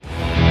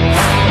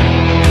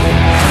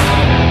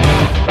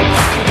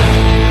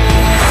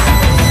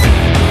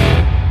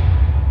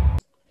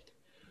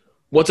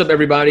What's up,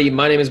 everybody?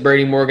 My name is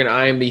Brady Morgan.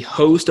 I am the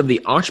host of the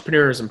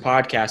Entrepreneurism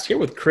Podcast here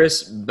with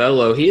Chris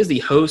Bello. He is the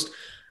host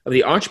of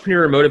the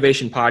Entrepreneur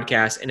Motivation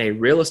Podcast and a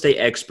real estate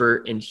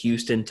expert in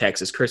Houston,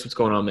 Texas. Chris, what's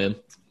going on, man?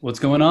 What's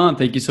going on?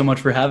 Thank you so much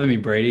for having me,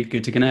 Brady.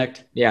 Good to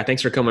connect. Yeah,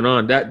 thanks for coming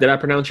on. Did I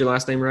pronounce your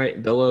last name right?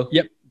 Bello?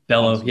 Yep.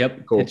 Bello. Awesome.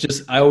 Yep. Cool. It's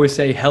just, I always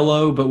say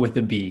hello, but with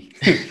a B.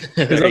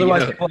 Because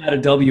otherwise people add a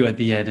W at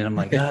the end. And I'm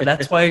like,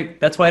 that's why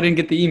I didn't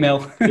get the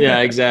email. Yeah,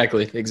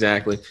 exactly.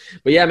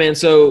 But yeah, man.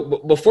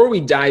 So before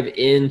we dive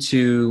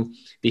into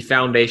the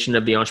foundation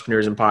of the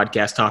Entrepreneurism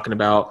Podcast, talking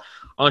about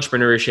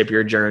entrepreneurship,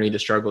 your journey, the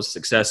struggles,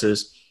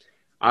 successes,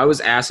 I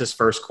was asked this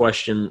first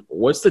question: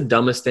 what's the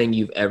dumbest thing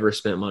you've ever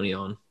spent money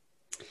on?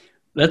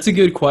 That's a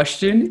good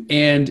question.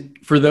 And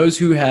for those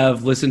who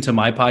have listened to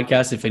my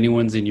podcast, if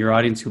anyone's in your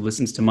audience who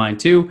listens to mine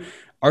too,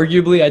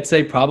 arguably, I'd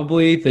say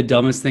probably the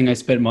dumbest thing I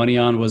spent money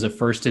on was a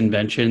first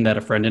invention that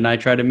a friend and I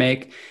tried to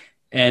make.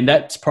 And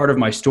that's part of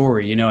my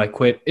story. You know, I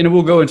quit, and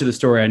we'll go into the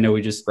story. I know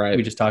we just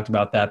talked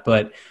about that,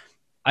 but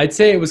I'd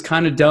say it was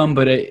kind of dumb.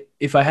 But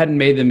if I hadn't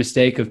made the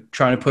mistake of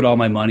trying to put all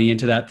my money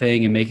into that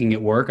thing and making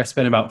it work, I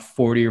spent about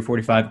 40 or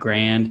 45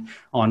 grand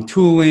on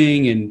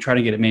tooling and trying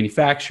to get it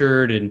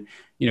manufactured and,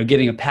 you know,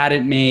 getting a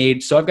patent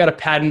made. So I've got a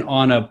patent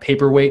on a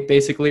paperweight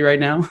basically right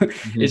now.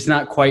 Mm-hmm. It's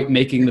not quite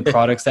making the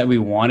products that we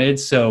wanted.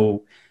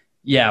 So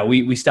yeah,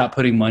 we stopped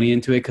putting money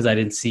into it because I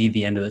didn't see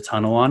the end of the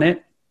tunnel on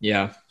it.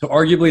 Yeah. So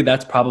arguably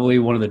that's probably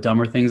one of the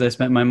dumber things I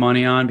spent my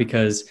money on,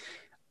 because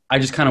I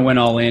just kind of went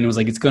all in. It was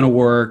like, it's going to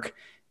work.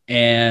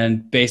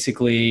 And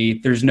basically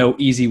there's no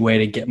easy way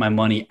to get my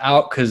money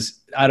out, because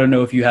I don't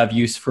know if you have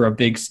use for a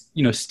big,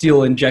 you know,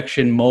 steel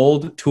injection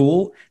mold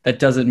tool that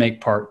doesn't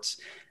make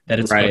parts that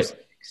it's supposed to make.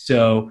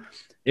 So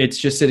it's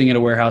just sitting in a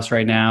warehouse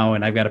right now,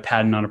 and I've got a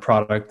patent on a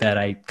product that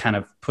I kind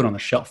of put on the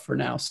shelf for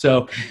now.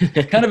 So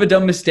kind of a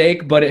dumb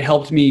mistake, but it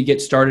helped me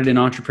get started in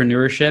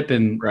entrepreneurship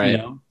and you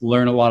know,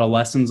 learn a lot of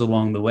lessons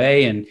along the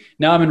way. And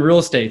now I'm in real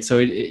estate. So,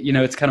 you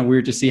know, it's kind of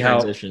weird to see how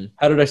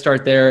did I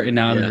start there and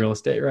now I'm in real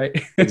estate, right?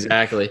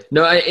 Exactly.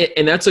 No,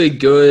 and that's a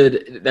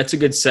good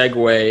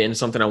segue into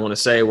something I want to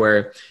say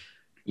where,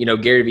 you know,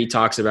 Gary Vee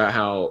talks about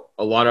how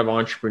a lot of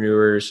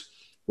entrepreneurs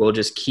will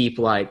just keep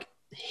like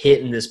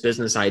hitting this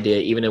business idea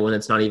even when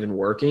it's not even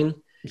working.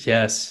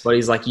 Yes. But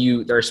he's like,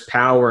 there's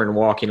power in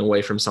walking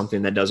away from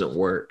something that doesn't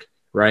work,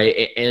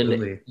 right? And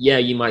Absolutely. Yeah,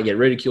 you might get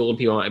ridiculed and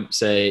people might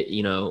say,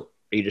 you know,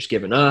 are you just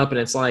giving up? And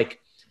it's like,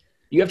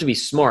 you have to be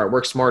smart,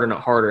 work smarter, not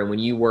harder. And when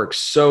you work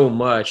so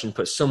much and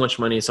put so much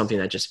money in something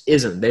that just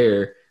isn't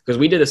there, because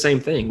we did the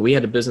same thing. We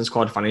had a business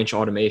called Financial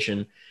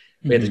Automation.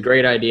 We had this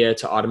great idea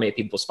to automate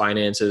people's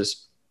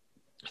finances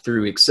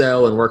through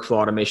Excel and workflow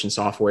automation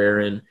software,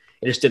 and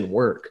it just didn't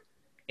work.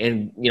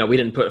 And, you know, we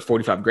didn't put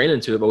 45 grand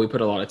into it, but we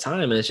put a lot of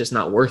time, and it's just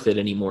not worth it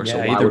anymore. Yeah,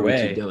 so why would we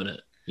keep doing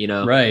it? You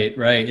know? Right.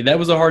 That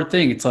was a hard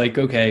thing. It's like,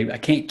 okay, I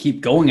can't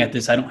keep going at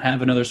this. I don't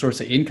have another source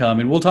of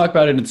income. And we'll talk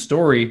about it in the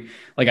story.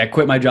 Like, I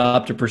quit my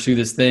job to pursue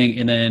this thing,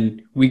 and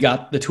then we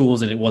got the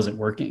tools and it wasn't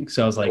working.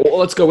 So I was like, well,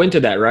 let's go into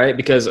that, right?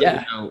 Because you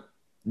know,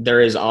 there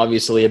is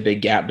obviously a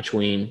big gap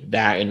between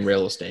that and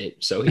real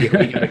estate. So we got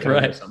to cover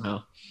it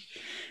somehow.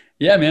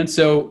 Yeah, man.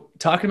 So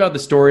talking about the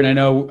story, and I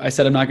know I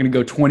said I'm not going to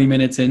go 20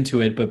 minutes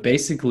into it, but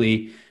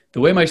basically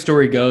the way my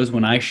story goes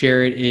when I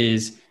share it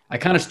is I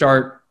kind of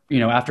start, you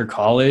know, after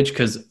college,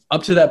 because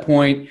up to that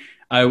point,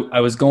 I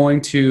was going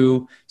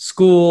to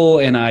school,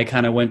 and I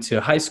kind of went to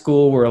high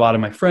school where a lot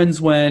of my friends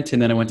went.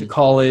 And then I went to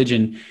college,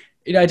 and,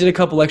 you know, I did a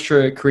couple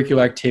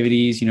extracurricular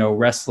activities, you know,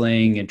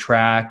 wrestling and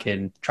track,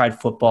 and tried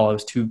football. I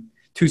was too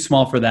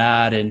small for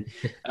that. And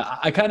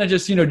I kind of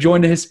just, you know,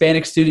 joined the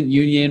Hispanic Student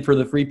Union for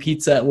the free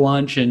pizza at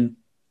lunch, and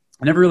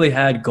I never really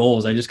had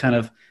goals. I just kind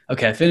of,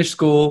 okay, I finished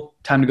school,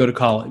 time to go to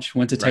college.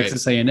 Went to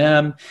Texas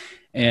A&M,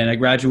 and I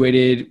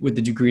graduated with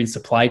the degree in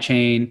supply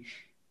chain.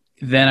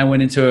 Then I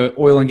went into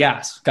oil and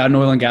gas, got an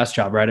oil and gas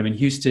job, right? I'm in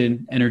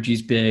Houston,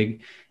 energy's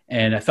big.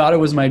 And I thought it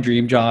was my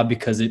dream job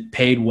because it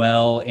paid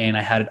well, and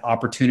I had an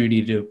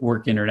opportunity to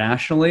work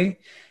internationally.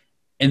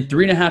 And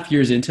 3.5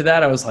 years into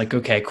that, I was like,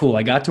 okay, cool.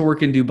 I got to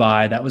work in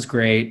Dubai. That was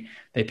great.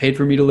 They paid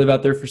for me to live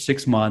out there for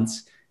 6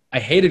 months. I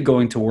hated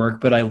going to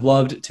work, but I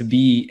loved to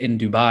be in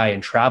Dubai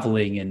and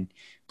traveling and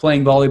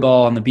playing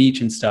volleyball on the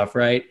beach and stuff,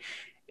 right?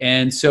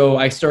 And so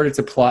I started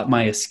to plot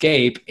my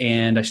escape,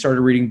 and I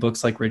started reading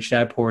books like Rich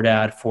Dad, Poor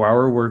Dad, 4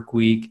 Hour Work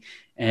Week.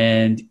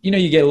 And, you know,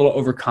 you get a little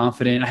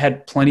overconfident. I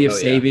had plenty of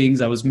savings.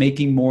 I was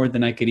making more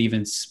than I could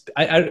even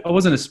I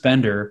wasn't a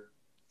spender.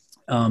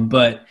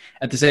 But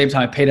at the same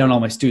time, I paid down all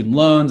my student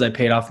loans. I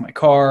paid off my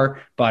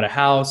car, bought a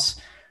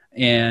house.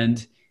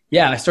 And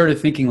yeah, I started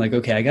thinking like,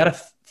 okay, I got to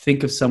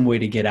think of some way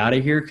to get out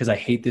of here, because I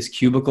hate this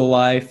cubicle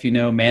life. You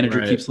know,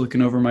 manager keeps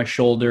looking over my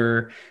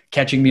shoulder,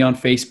 catching me on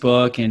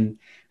Facebook and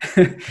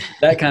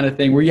that kind of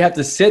thing, where you have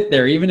to sit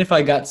there. Even if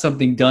I got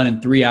something done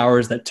in 3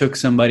 hours that took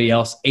somebody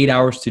else 8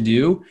 hours to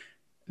do,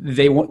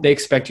 they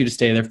expect you to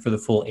stay there for the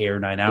full 8 or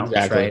 9 hours,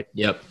 right?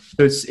 Yep.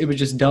 So it was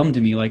just dumb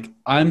to me. Like,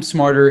 I'm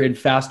smarter and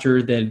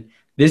faster than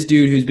this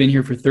dude who's been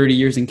here for 30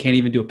 years and can't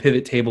even do a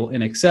pivot table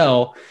in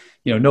Excel.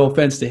 You know, no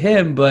offense to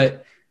him,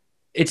 but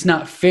it's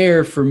not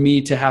fair for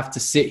me to have to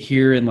sit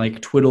here and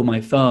like twiddle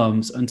my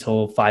thumbs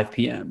until 5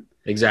 p.m.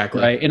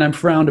 Exactly. Right. And I'm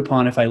frowned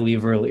upon if I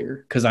leave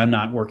earlier because I'm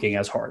not working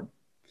as hard.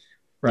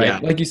 Right. Yeah.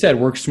 Like you said,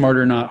 work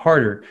smarter, not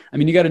harder. I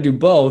mean, you got to do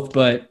both,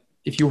 but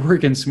if you're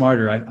working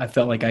smarter, I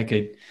felt like I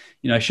could,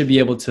 I should be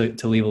able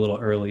to leave a little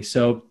early.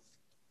 So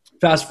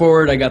fast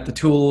forward, I got the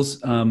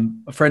tools.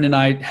 A friend and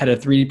I had a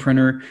 3D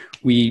printer.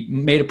 We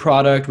made a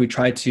product. We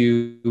tried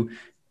to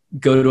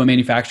go to a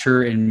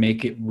manufacturer and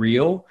make it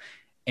real.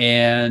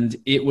 And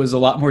it was a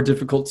lot more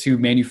difficult to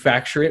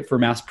manufacture it for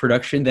mass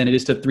production than it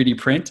is to 3D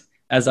print,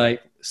 as I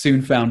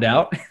soon found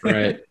out.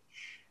 Right.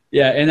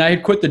 Yeah. And I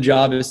had quit the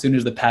job as soon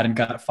as the patent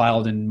got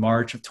filed in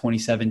March of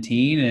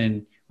 2017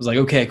 and was like,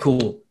 okay,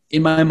 cool.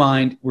 In my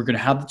mind, we're going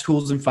to have the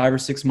tools in 5 or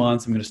 6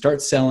 months. I'm going to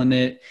start selling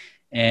it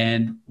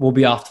and we'll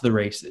be off to the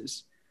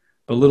races.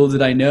 But little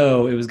did I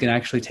know it was going to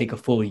actually take a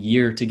full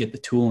year to get the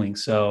tooling.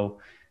 So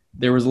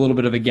there was a little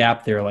bit of a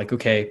gap there. Like,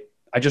 okay,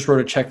 I just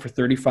wrote a check for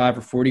 35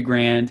 or 40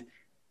 grand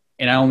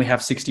and I only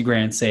have 60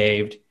 grand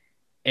saved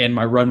and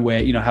my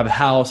runway, have a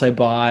house I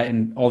bought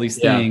and all these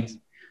things.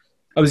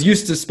 I was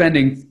used to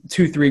spending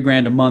 2-3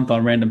 grand a month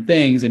on random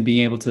things and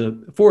being able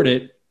to afford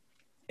it.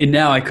 And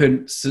now I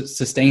couldn't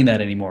sustain that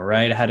anymore.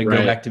 Right. I had to go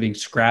back to being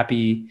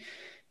scrappy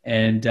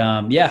and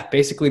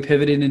basically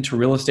pivoted into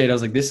real estate. I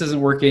was like, this isn't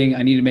working.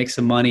 I need to make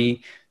some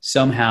money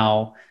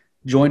somehow.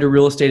 Joined a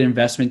real estate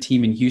investment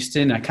team in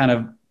Houston. I kind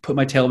of put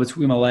my tail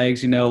between my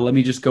legs, let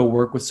me just go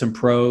work with some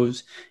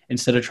pros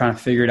instead of trying to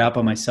figure it out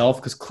by myself.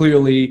 Because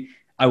clearly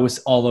I was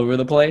all over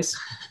the place.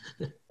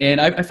 And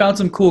I found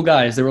some cool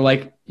guys. They were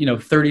like,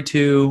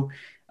 32.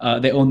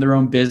 They owned their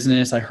own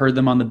business. I heard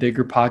them on the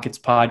Bigger Pockets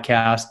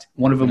podcast.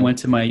 One of them went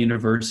to my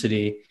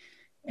university.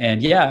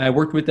 And I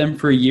worked with them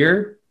for a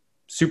year.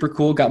 Super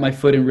cool. Got my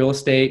foot in real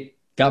estate.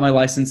 Got my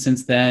license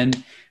since then.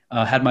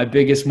 Had my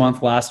biggest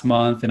month last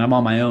month. And I'm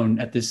on my own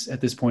at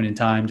this point in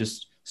time,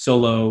 just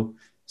solo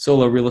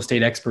real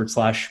estate expert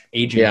 /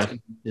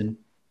 agent. Yeah.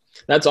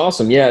 That's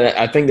awesome. Yeah.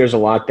 I think there's a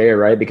lot there,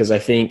 right? Because I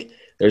think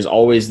there's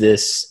always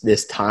this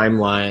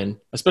timeline,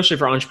 especially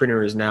for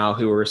entrepreneurs now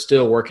who are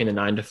still working a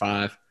 9 to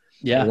 5.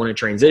 Yeah. They want to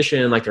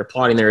transition, like they're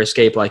plotting their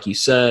escape, like you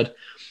said.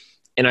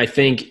 And I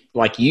think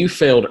like you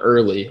failed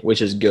early,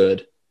 which is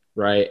good.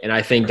 Right. And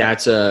I think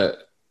that's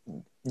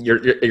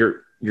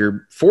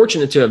you're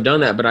fortunate to have done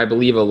that. But I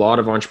believe a lot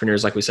of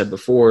entrepreneurs, like we said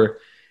before,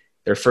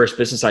 their first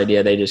business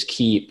idea, they just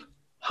keep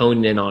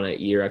honing in on it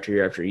year after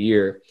year after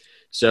year.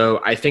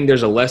 So I think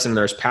there's a lesson,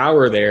 there's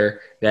power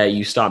there that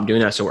you stopped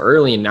doing that so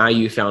early. And now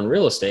you found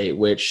real estate,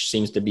 which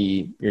seems to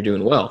be, you're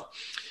doing well.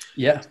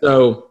 Yeah.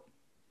 So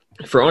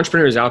for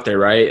entrepreneurs out there,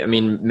 right? I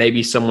mean,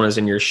 maybe someone is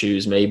in your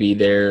shoes. Maybe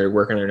they're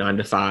working their 9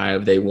 to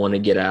 5. They want to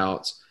get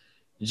out.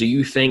 Do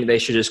you think they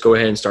should just go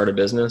ahead and start a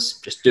business?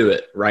 Just do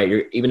it,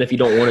 right? Even if you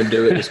don't want to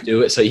do it, just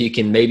do it so you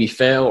can maybe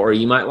fail or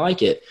you might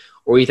like it.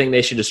 Or you think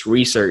they should just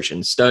research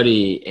and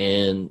study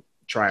and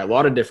try a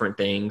lot of different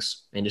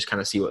things and just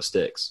kind of see what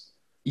sticks?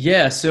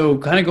 Yeah. So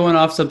kind of going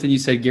off something you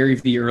said, Gary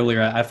Vee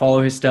earlier, I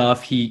follow his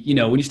stuff. He,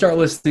 when you start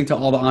listening to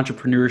all the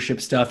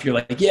entrepreneurship stuff, you're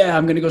like, yeah,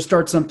 I'm going to go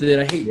start something that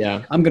I hate.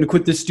 Yeah. I'm going to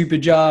quit this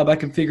stupid job. I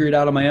can figure it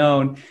out on my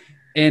own.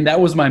 And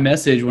that was my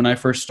message when I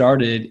first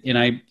started.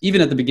 And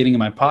even at the beginning of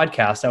my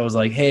podcast, I was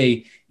like,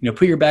 hey,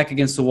 put your back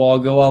against the wall,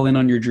 go all in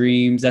on your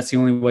dreams. That's the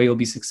only way you'll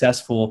be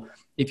successful.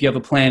 If you have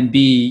a plan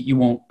B, you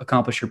won't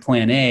accomplish your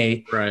plan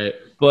A. Right.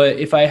 But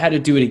if I had to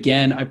do it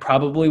again, I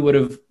probably would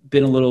have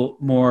been a little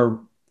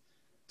more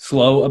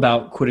slow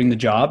about quitting the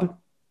job,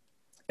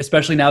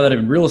 especially now that I'm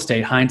in real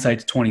estate.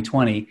 Hindsight's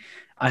 2020.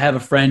 I have a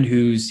friend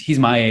he's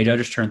my age. I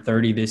just turned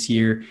 30 this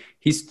year.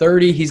 He's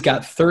 30. He's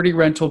got 30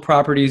 rental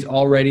properties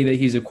already that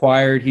he's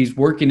acquired. He's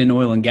working in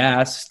oil and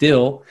gas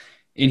still,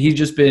 and he's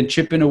just been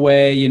chipping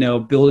away,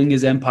 building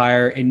his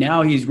empire. And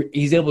now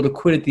he's able to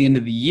quit at the end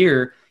of the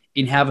year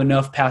and have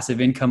enough passive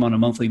income on a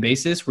monthly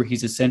basis where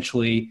he's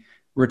essentially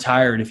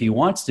retired if he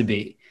wants to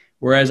be.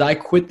 Whereas I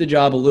quit the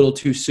job a little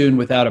too soon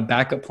without a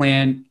backup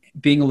plan,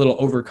 being a little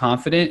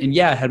overconfident. And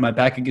I had my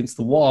back against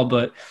the wall,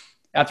 but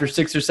after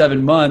 6 or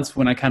 7 months,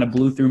 when I kind of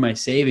blew through my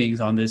savings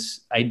on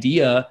this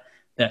idea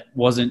that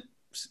wasn't,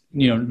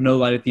 no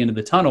light at the end of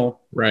the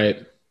tunnel.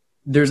 Right.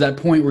 There's that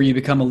point where you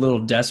become a little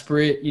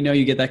desperate,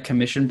 you get that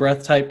commission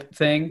breath type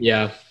thing.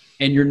 Yeah.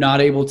 And you're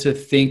not able to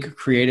think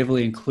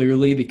creatively and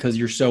clearly because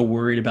you're so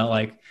worried about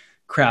like,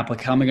 crap, like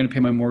how am I going to pay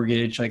my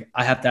mortgage? Like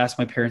I have to ask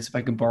my parents if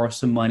I can borrow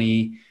some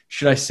money.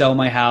 Should I sell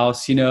my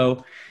house?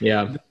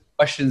 Yeah.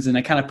 Questions. And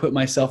I kind of put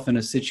myself in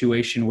a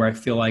situation where I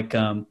feel like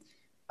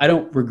I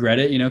don't regret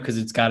it, because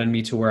it's gotten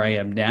me to where I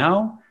am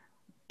now.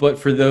 But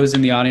for those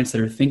in the audience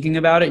that are thinking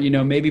about it,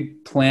 maybe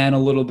plan a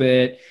little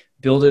bit,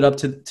 build it up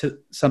to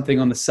something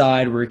on the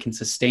side where it can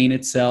sustain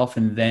itself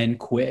and then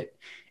quit.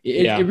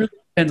 It really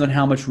depends on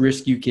how much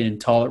risk you can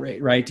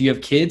tolerate, right? Do you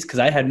have kids? Because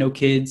I had no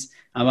kids.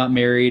 I'm not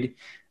married.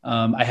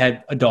 I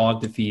had a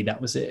dog to feed.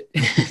 That was it.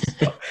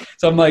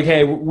 So I'm like,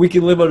 hey, we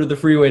can live under the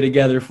freeway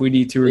together if we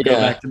need to, or go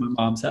back to my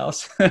mom's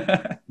house.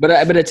 But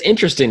it's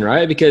interesting,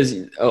 right? Because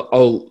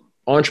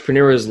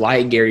entrepreneurs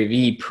like Gary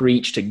Vee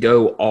preach to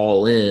go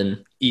all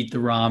in Eat the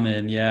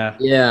ramen. Yeah.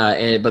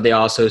 Yeah, but they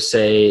also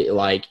say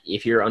like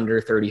if you're under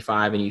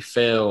 35 and you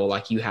fail,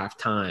 like you have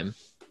time.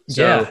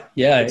 So Yeah.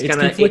 Yeah. it's It's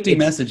kind of conflicting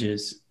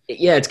messages.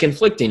 yeah, it's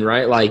conflicting,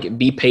 right? Like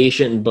be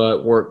patient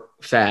but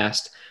work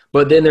fast.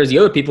 But then there's the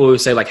other people who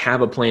say like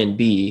have a plan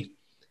B,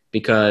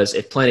 because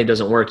if plan A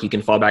doesn't work, you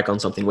can fall back on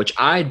something, which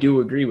I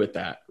do agree with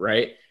that,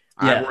 right?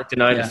 I've Yeah. worked a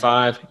 9 to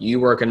 5, you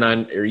work a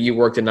 9, or you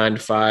worked a 9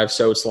 to 5.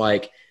 So it's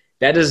like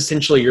that is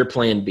essentially your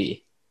plan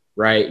B,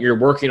 right? You're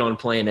working on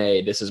plan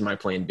A. This is my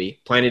plan B.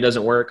 Plan A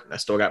doesn't work. I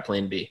still got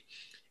plan B.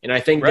 And I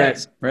think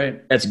Right.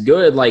 Right. that's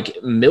good.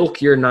 Like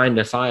milk your 9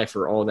 to 5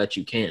 for all that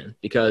you can,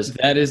 because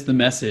That is the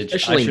message. I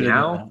especially should have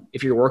known that. now,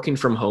 if you're working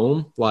from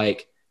home,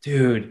 like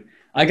Dude,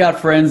 I got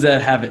friends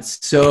that have it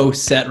so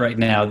set right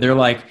now. They're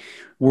like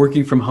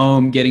working from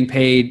home, getting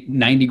paid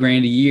 90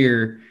 grand a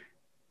year,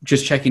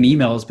 just checking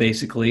emails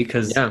basically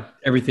because yeah,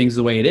 everything's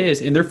the way it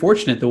is. And they're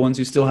fortunate, the ones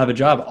who still have a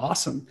job.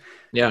 Awesome.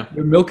 yeah,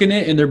 They're milking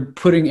it and they're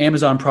putting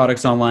Amazon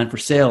products online for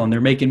sale and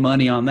they're making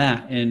money on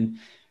that. And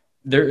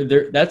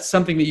that's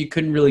something that you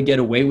couldn't really get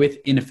away with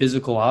in a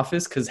physical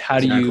office, because how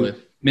do exactly. you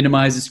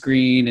minimize the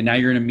screen, and now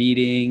you're in a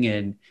meeting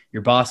and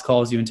your boss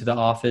calls you into the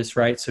office,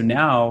 right? So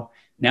now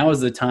is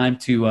the time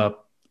to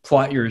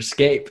plot your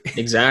escape.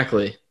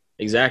 Exactly.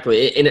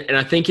 Exactly. And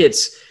I think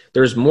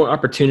there's more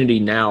opportunity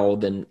now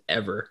than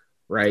ever,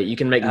 right? You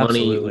can make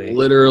money Absolutely.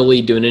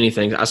 literally doing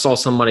anything. I saw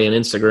somebody on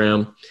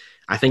Instagram,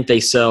 I think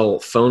they sell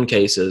phone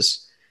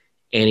cases,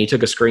 and he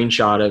took a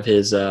screenshot of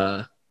his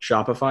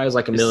Shopify is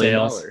like $1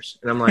 million. Sales.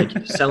 And I'm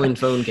like, selling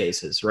phone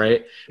cases,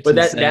 right? It's But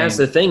that's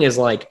insane. the thing is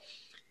like,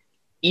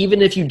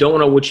 even if you don't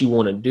know what you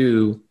want to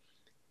do,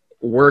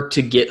 work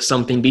to get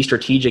something, be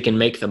strategic and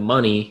make the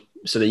money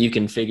so that you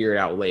can figure it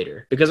out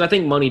later. Because I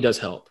think money does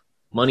help.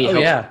 Money Oh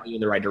helps yeah, you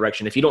in the right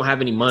direction. If you don't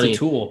have any it's money, a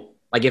tool.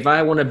 like if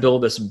I want to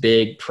build this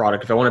big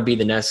product, if I want to be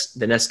the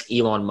next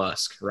Elon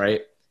Musk,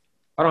 right?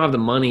 If I don't have the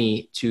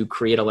money to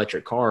create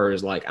electric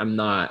cars, like I'm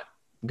not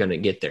going to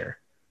get there.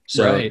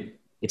 So Right.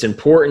 it's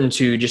important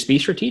to just be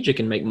strategic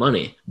and make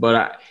money.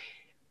 But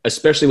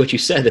especially what you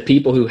said, the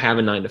people who have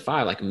a 9 to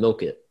 5, like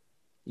milk it.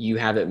 You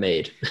have it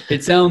made.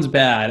 It sounds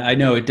bad. I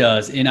know it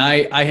does. And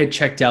I had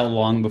checked out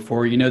long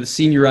before, the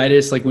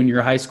senioritis, like when you're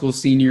a high school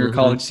senior, Mm-hmm.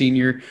 college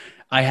senior,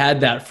 I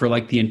had that for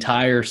like the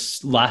entire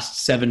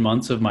last 7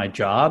 months of my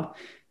job.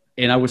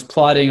 And I was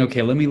plotting,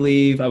 okay, let me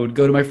leave. I would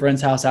go to my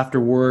friend's house after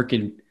work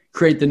and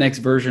create the next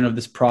version of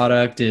this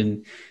product.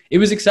 And it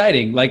was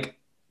exciting. Like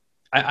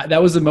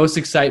that was the most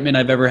excitement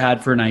I've ever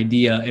had for an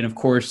idea. And of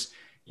course,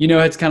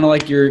 it's kind of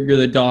like you're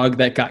the dog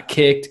that got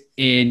kicked,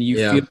 and you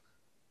Yeah. feel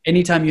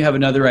anytime you have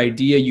another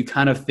idea, you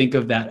kind of think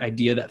of that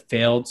idea that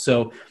failed.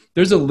 So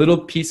there's a little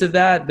piece of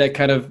that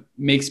kind of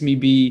makes me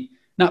be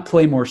not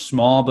play more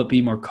small, but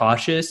be more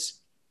cautious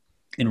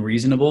and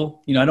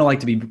reasonable. I don't like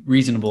to be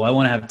reasonable. I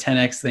want to have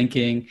 10x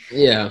thinking,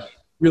 Yeah.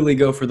 really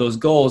go for those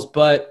goals,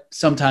 but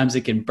sometimes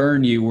it can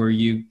burn you where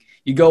you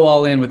go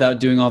all in without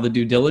doing all the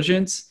due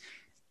diligence,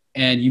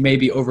 and you may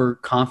be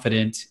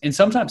overconfident. And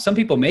sometimes some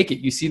people make it.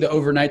 You see the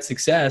overnight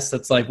success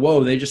that's like,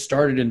 whoa, they just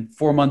started in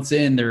 4 months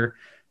in, they're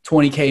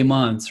 20K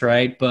months,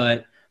 right?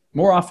 But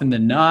more often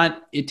than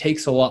not, it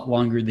takes a lot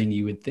longer than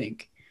you would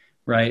think,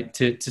 right?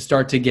 To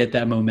start to get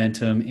that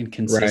momentum and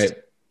consistency.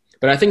 Right.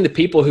 But I think the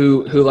people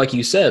who like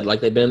you said,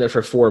 like they've been there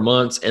for 4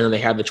 months and then they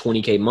have the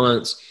 20K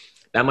months,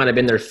 that might have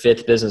been their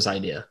 5th business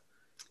idea.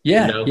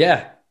 Yeah,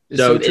 yeah. It's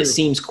So true. it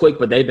seems quick,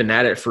 but they've been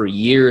at it for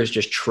years,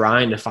 just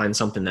trying to find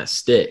something that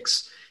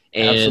sticks.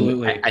 And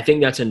Absolutely. I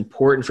think that's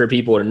important for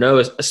people to know,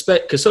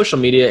 because social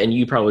media, and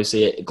you probably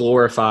see it,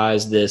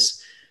 glorifies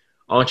this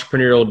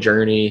entrepreneurial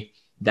journey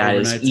that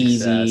is Overnight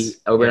easy,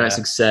 success. overnight Yeah.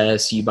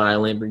 success. You buy a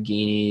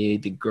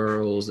Lamborghini, the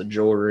girls, the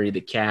jewelry,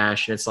 the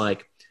cash. And it's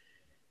like,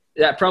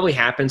 that probably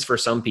happens for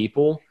some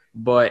people,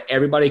 but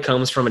everybody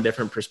comes from a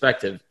different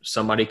perspective.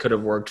 Somebody could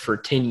have worked for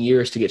 10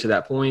 years to get to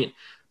that point.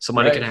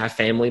 Somebody Right. could have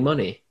family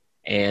money,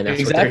 and that's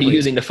what Exactly. they're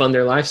using to fund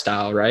their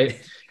lifestyle,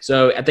 right?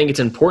 So I think it's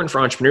important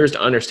for entrepreneurs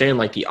to understand,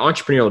 like, the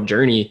entrepreneurial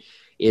journey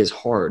is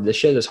hard. This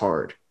shit is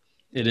hard.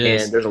 It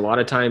is. And there's a lot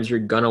of times you're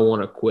going to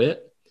want to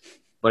quit,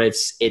 but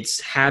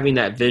it's having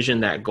that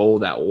vision, that goal,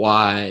 that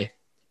why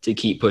to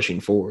keep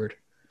pushing forward.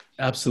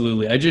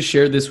 Absolutely. I just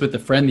shared this with a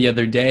friend the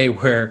other day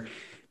where,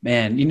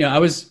 man, I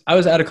was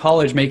out of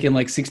college making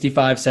like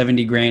 65,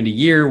 70 grand a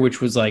year, which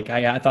was like,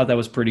 I thought that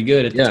was pretty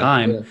good at the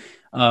time.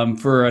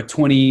 For a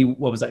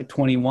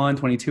 21,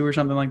 22 or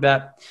something like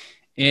that.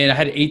 And I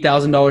had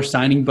 $8,000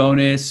 signing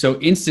bonus. So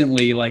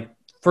instantly, like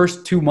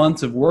first 2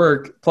 months of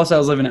work, plus I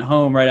was living at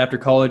home right after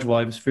college while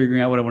I was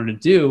figuring out what I wanted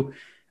to do,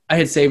 I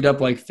had saved up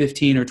like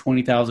 $15,000 or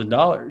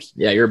 $20,000.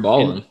 Yeah, you're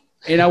balling.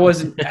 And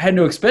I had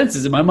no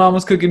expenses. And my mom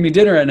was cooking me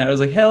dinner at night. I was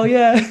like, hell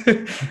yeah,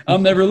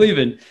 I'm never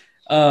leaving.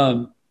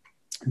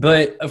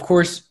 But of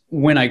course,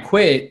 when I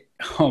quit,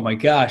 oh my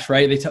gosh,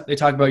 right? They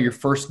talk about your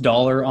first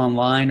dollar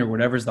online or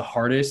whatever's the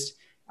hardest.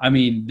 I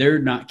mean, they're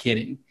not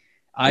kidding.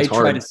 I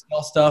try to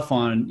sell stuff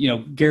on,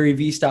 Gary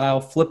Vee style,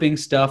 flipping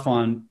stuff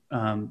on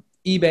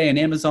eBay and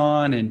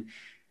Amazon. And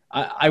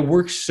I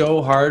worked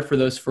so hard for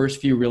those first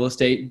few real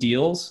estate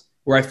deals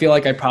where I feel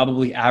like I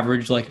probably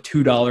averaged like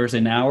 $2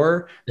 an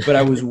hour, but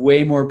I was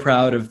way more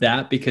proud of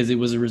that because it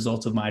was a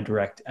result of my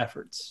direct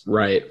efforts.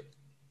 Right.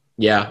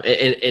 Yeah.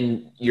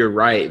 And you're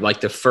right. Like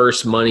the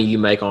first money you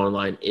make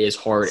online is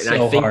hard. And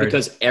So I think hard.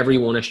 because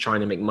everyone is trying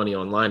to make money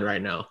online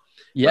right now.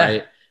 Yeah.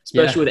 Right.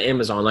 Especially with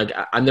Amazon. Like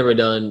I've never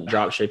done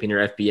drop shipping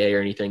or FBA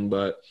or anything,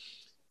 but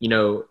you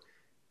know,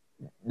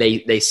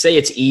 they say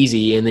it's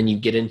easy and then you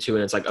get into it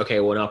and it's like, okay,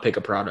 well, now pick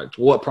a product.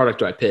 What product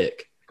do I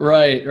pick?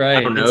 Right.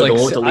 I don't know. It's The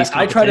one with the like, least I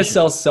try to competition.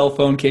 sell cell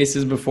phone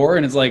cases before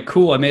and it's like,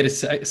 cool. I made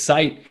a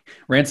site,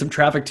 ran some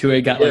traffic to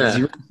it, got like Yeah.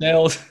 0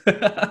 sales.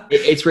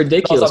 It's I was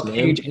ridiculous, on man.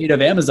 page 8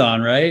 of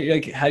Amazon, right?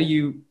 Like how do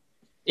you,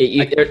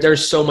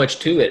 There's so much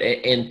to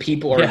it, and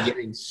people are Yeah.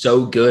 getting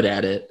so good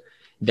at it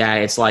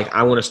that it's like,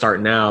 I want to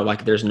start now.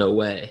 Like there's no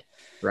way.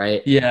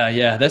 Right.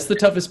 Yeah. That's the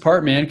toughest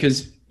part, man.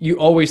 Cause you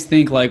always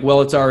think like,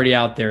 well, it's already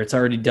out there. It's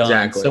already done.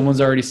 Exactly. Someone's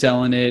already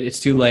selling it. It's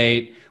too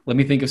late. Let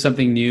me think of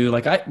something new.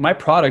 Like my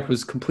product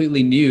was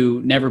completely new,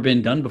 never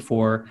been done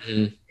before.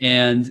 Mhm.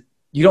 And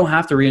you don't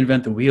have to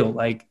reinvent the wheel.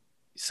 Like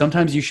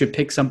sometimes you should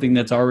pick something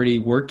that's already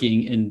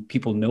working and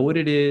people know what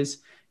it is.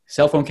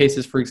 Cell phone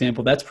cases, for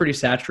example, that's pretty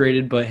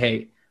saturated, but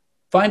hey,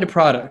 find a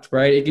product,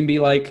 right? It can be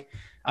like,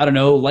 I don't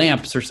know,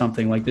 lamps or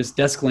something like this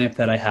desk lamp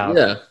that I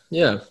have.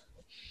 Yeah.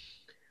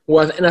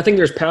 Well, and I think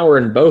there's power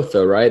in both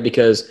though, right?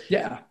 Because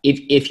Yeah.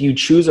 if you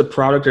choose a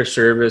product or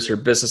service or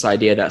business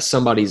idea that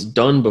somebody's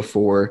done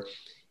before,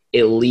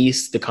 at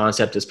least the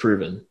concept is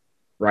proven,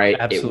 right?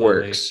 Absolutely. It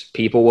works.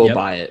 People will Yep.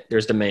 buy it.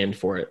 There's demand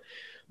for it.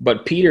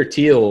 But Peter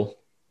Thiel,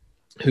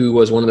 who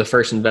was one of the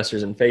first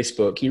investors in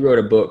Facebook, he wrote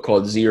a book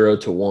called 0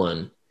 to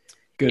 1.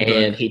 Good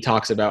And book. he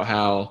talks about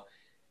how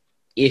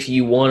if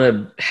you want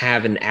to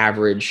have an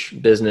average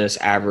business,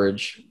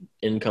 average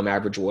income,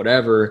 average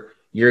whatever,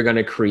 you're going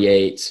to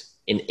create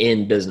an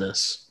in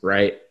business,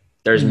 right?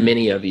 There's Mhm.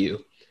 many of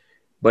you.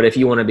 But if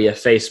you want to be a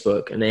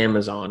Facebook, an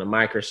Amazon, a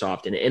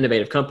Microsoft, an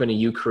innovative company,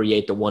 you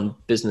create the one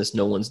business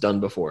no one's done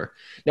before.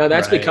 Now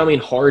that's Right. becoming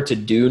hard to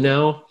do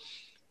now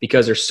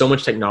because there's so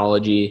much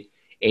technology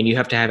and you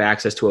have to have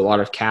access to a lot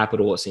of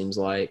capital, it seems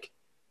like,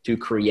 to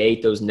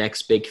create those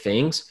next big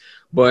things.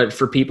 But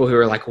for people who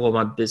are like, well,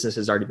 my business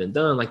has already been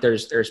done, like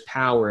there's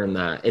power in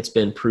that. It's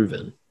been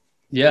proven.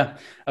 Yeah.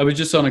 I was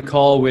just on a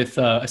call with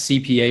a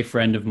CPA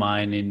friend of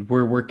mine and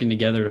we're working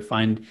together to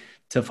find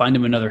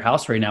him another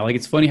house right now. Like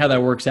it's funny how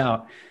that works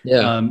out.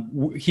 Yeah.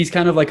 He's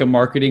kind of like a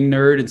marketing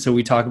nerd. And so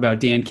we talk about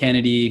Dan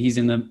Kennedy. He's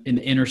in the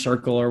inner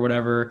circle or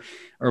whatever,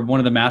 or one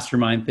of the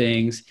mastermind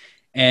things.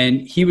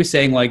 And he was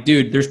saying like,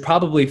 dude, there's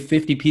probably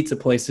 50 pizza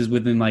places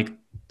within like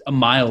a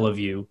mile of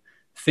you.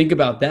 Think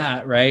about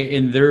that. Right.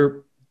 And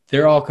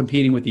they're all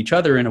competing with each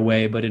other in a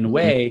way, but in a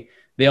way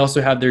they also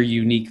have their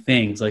unique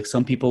things. Like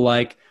some people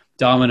like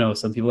Domino's,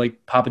 some people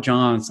like Papa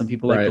John's, some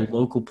people like Right. the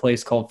local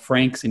place called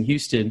Frank's in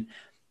Houston.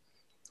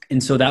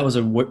 And so that was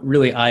a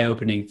really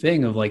eye-opening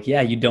thing of like,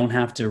 yeah, you don't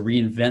have to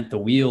reinvent the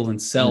wheel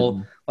and sell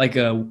Mhm. like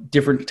a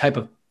different type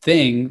of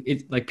thing.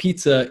 It like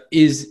pizza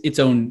is its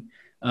own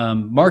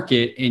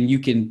market, and you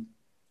can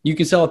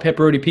sell a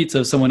pepperoni pizza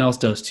if someone else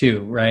does too,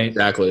 right?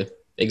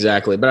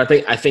 Exactly. But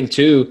I think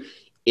too,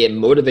 it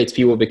motivates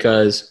people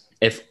because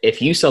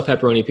if you sell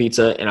pepperoni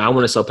pizza and I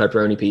want to sell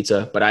pepperoni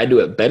pizza, but I do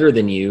it better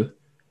than you,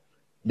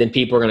 then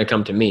people are going to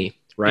come to me,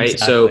 right?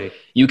 So Exactly.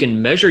 you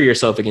can measure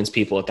yourself against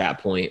people at that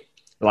point.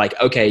 Like,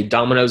 okay,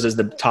 Domino's is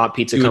the top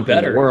pizza Do it company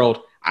in the better.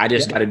 world. I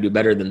just Yeah. got to do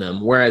better than them.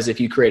 Whereas if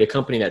you create a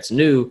company that's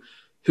new,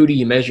 who do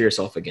you measure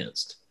yourself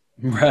against?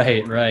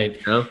 Right.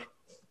 You know?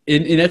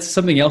 And that's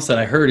something else that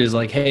I heard is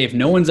like, hey, if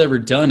no one's ever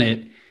done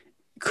it,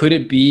 could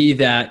it be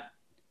that,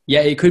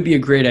 yeah, it could be a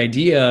great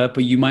idea,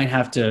 but you might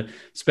have to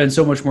spend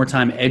so much more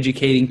time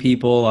educating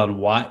people on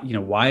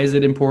why is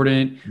it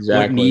important? What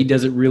Exactly. need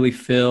does it really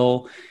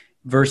fill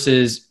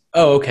versus,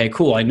 oh, okay,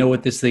 cool. I know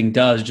what this thing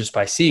does just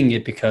by seeing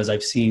it because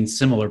I've seen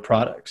similar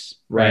products.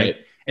 Right.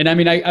 And I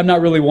mean, I'm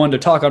not really one to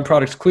talk on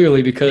products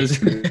clearly because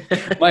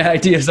my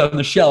idea's on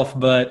the shelf,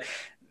 but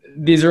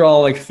these are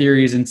all like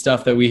theories and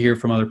stuff that we hear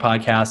from other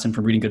podcasts and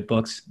from reading good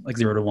books like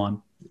 0 to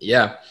 1.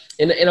 Yeah.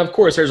 And of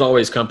course, there's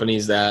always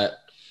companies that,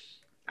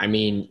 I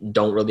mean,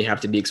 don't really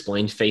have to be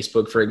explained.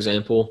 Facebook, for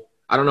example.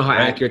 I don't know how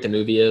Right. accurate the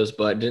movie is,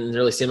 but it didn't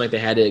really seem like they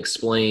had to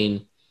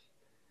explain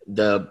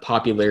the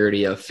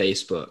popularity of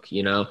Facebook,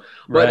 you know?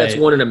 But that's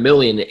Right. one in a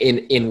million.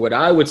 In what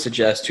I would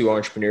suggest to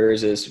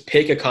entrepreneurs is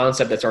pick a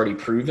concept that's already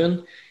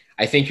proven.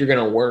 I think you're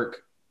going to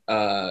work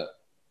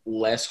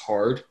less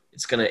hard.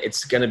 It's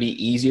gonna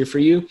be easier for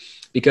you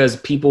because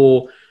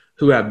people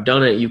who have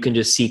done it, you can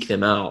just seek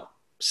them out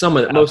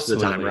most of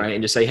the time, Absolutely. right?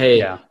 And just say, hey,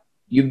 Yeah.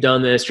 you've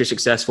done this, you're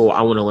successful.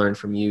 I want to learn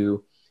from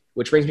you,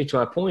 which brings me to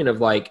my point of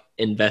like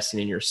investing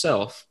in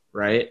yourself,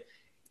 right?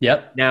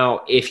 Yep.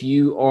 Now, if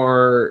you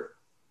are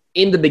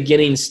in the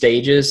beginning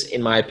stages,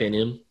 in my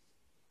opinion,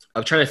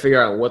 of trying to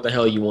figure out what the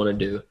hell you want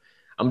to do,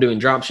 I'm doing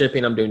drop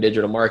shipping, I'm doing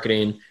digital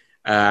marketing,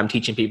 I'm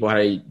teaching people how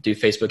to do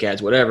Facebook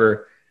ads,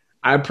 whatever.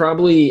 I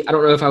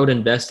don't know if I would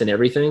invest in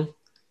everything.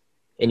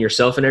 in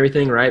yourself and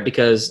everything, right?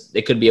 Because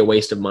it could be a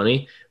waste of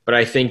money. But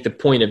I think the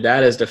point of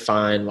that is to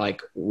find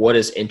like what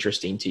is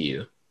interesting to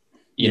you,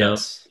 you know?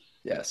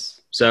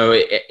 Yes. So,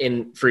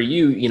 and for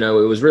you, you know,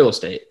 it was real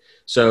estate.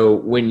 So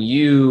let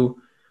me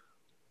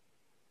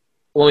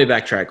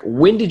backtrack.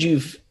 When did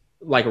you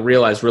like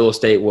realize real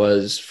estate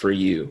was for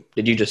you?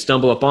 Did you just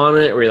stumble upon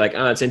it, or you're like,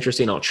 oh, it's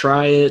interesting, I'll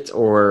try it?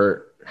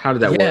 Or how did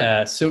that work?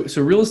 Yeah. So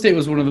real estate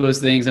was one of those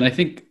things. And I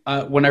think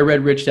when I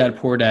read Rich Dad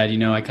Poor Dad, you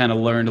know, I kind of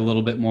learned a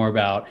little bit more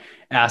about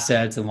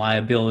assets and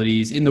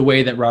liabilities in the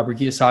way that Robert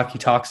Kiyosaki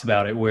talks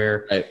about it,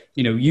 where, Right.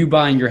 you know, you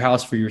buying your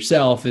house for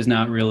yourself is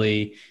not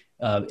really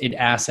an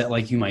asset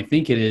like you might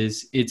think it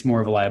is. It's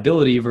more of a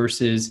liability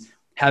versus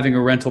having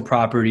a rental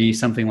property,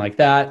 something like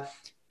that.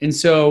 And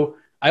so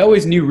I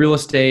always knew real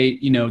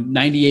estate, you know,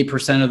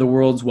 98% of the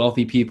world's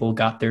wealthy people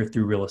got there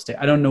through real estate.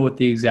 I don't know what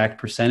the exact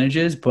percentage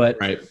is, but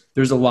Right.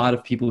 there's a lot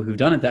of people who've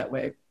done it that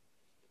way.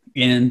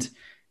 And,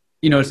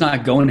 you know, it's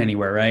not going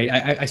anywhere, right?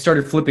 I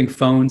started flipping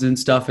phones and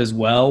stuff as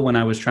well when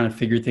I was trying to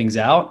figure things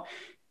out,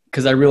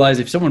 because I realized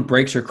if someone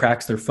breaks or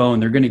cracks their phone,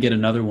 they're going to get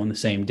another one the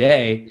same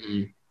day.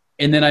 Mm-hmm.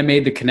 And then I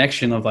made the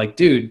connection of like,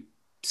 dude,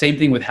 same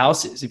thing with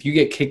houses. If you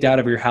get kicked out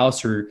of your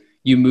house or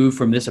you move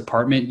from this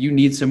apartment, you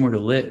need somewhere to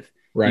live.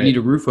 Right. You need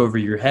a roof over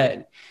your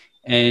head.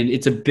 And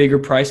it's a bigger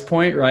price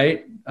point,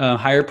 right?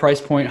 Higher price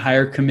point,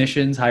 higher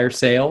commissions, higher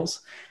sales.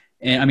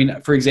 And I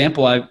mean, for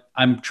example,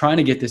 I'm trying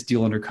to get this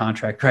deal under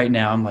contract right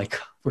now. I'm like,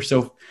 we're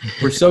so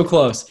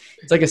close.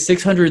 It's like a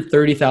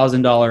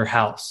 $630,000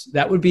 house.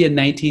 That would be a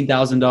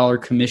 $19,000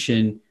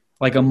 commission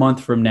like a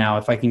month from now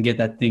if I can get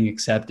that thing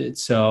accepted.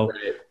 So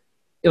Right.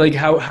 like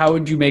how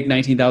would you make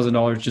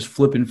 $19,000 just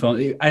flipping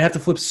phones? I'd have to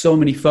flip so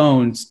many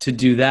phones to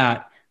do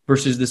that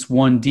versus this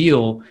one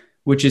deal,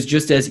 which is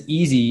just as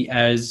easy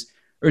as,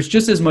 or it's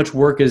just as much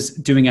work as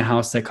doing a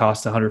house that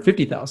costs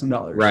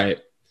 $150,000. Right.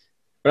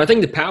 But I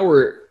think the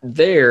power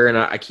there, and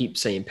I keep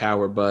saying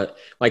power, but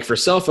like for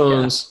cell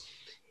phones,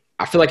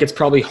 I feel like it's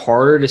probably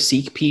harder to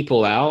seek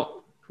people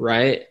out,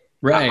 right?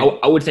 Right.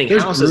 I would think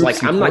There's houses, like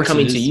groups and I'm not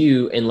coming to courses.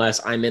 you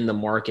unless I'm in the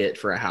market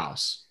for a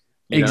house.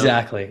 You know?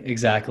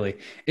 Exactly.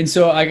 And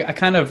so I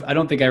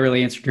don't think I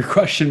really answered your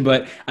question,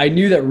 but I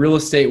knew that real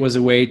estate was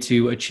a way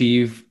to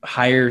achieve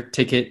higher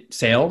ticket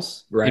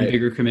sales Right. and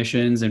bigger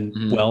commissions and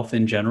Mhm. wealth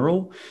in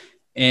general.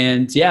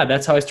 And yeah,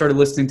 that's how I started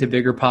listening to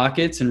Bigger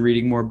Pockets and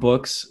reading more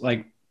books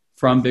like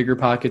from Bigger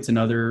Pockets and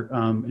other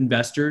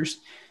investors.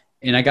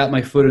 And I got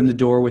my foot in the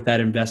door with that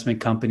investment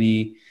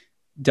company,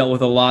 dealt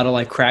with a lot of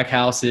like crack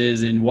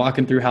houses and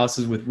walking through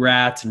houses with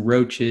rats and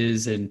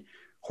roaches and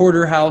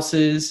hoarder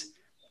houses.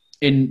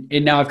 And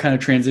now I've kind of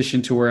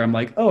transitioned to where I'm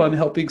like, oh, I'm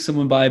helping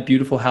someone buy a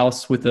beautiful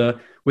house with a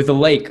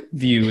lake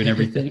view and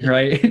everything,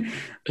 right?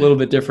 A little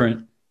bit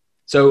different.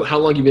 So how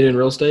long you been in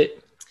real estate?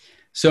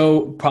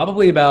 So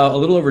probably about a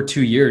little over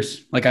 2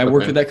 years. Like I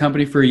worked Okay. with that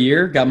company for a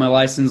year, got my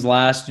license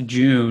last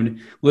June,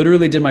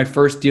 literally did my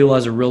first deal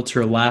as a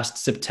realtor last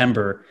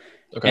September.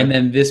 Okay. And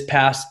then this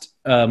past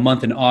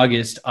month in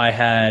August, I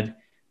had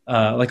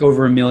like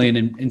over $1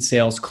 million in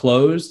sales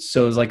closed.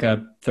 So it was like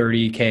a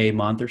 30K a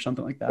month or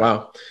something like that.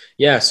 Wow.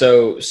 Yeah.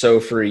 So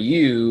for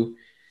you,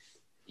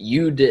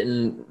 you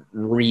didn't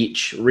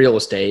reach real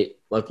estate.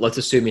 Let's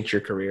assume it's your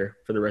career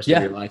for the rest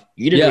of your life.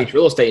 You didn't reach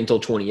real estate until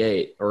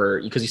 28,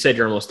 or because you said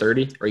you're almost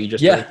 30, or you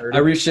just turned 30? I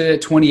reached it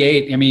at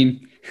 28. I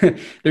mean,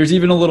 there's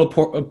even a little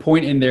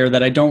point in there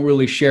that I don't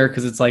really share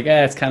because it's like,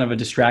 it's kind of a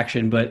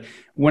distraction. But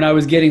when I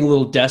was getting a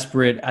little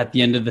desperate at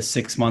the end of the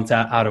 6 months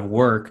out of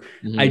work,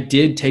 Mhm. I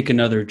did take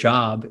another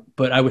job,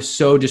 but I was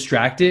so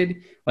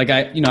distracted. Like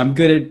I'm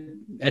good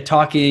at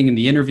talking in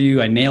the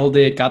interview. I nailed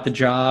it, got the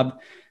job.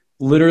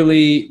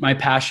 Literally my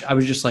passion, I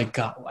was just like,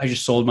 God, I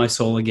just sold my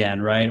soul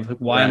again, right? I was like,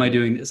 why am I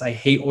doing this? I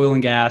hate oil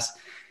and gas.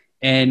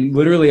 And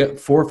literally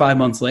 4 or 5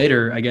 months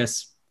later, I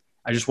guess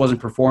I just wasn't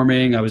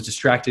performing. I was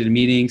distracted in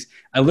meetings.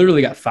 I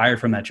literally got fired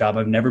from that job.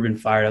 I've never been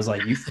fired. I was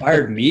like, you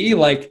fired me?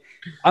 Like,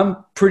 I'm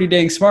pretty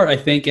dang smart, I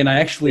think. And I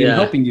actually am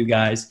helping you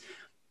guys.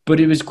 But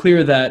it was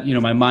clear that, you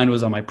know, my mind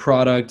was on my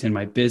product and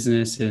my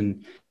business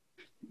and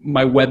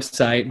my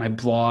website, my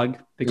blog.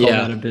 They call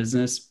that a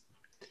business.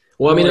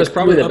 Well, I mean, it was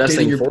probably the best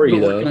thing for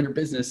you, though. Working on your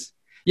business.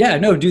 Yeah,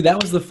 no, dude,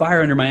 that was the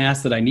fire under my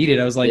ass that I needed.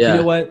 I was like, you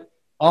know what?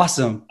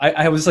 Awesome.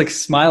 I was like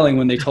smiling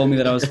when they told me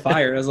that I was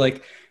fired. I was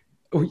like,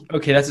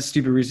 okay, that's a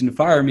stupid reason to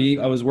fire me.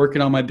 I was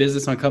working on my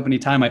business on company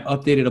time. I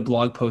updated a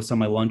blog post on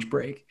my lunch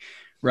break,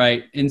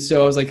 right? And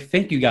so I was like,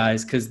 thank you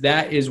guys, because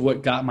that is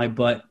what got my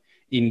butt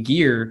in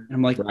gear. And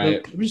I'm like,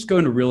 look, I'm just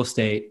going to real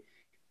estate.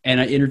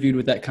 And I interviewed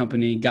with that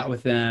company, got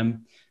with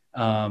them.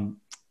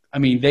 I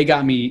mean, they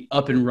got me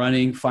up and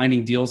running,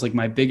 finding deals. Like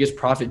my biggest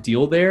profit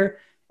deal there,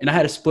 and I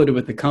had to split it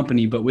with the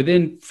company. But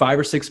within 5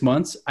 or 6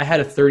 months, I had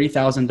a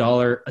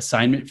 $30,000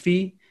 assignment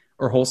fee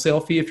or wholesale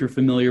fee, if you're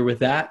familiar with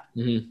that,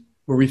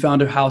 where we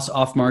found a house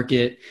off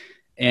market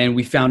and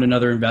we found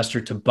another investor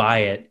to buy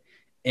it.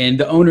 And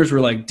the owners were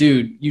like,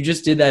 dude, you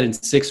just did that in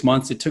 6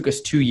 months. It took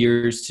us 2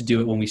 years to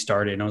do it when we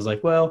started. And I was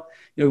like, well,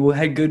 you know, we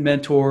had good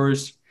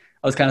mentors.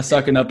 I was kind of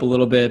sucking up a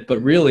little bit, but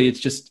really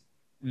it's just,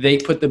 they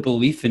put the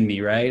belief in me,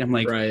 right? I'm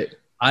like,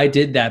 I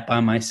did that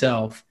by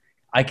myself.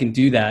 I can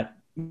do that,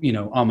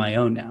 on my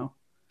own now.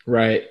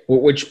 Right.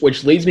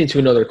 Which leads me to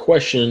another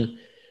question.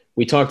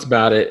 We talked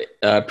about it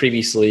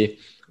previously,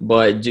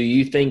 but do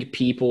you think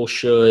people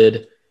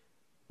should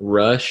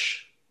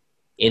rush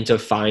into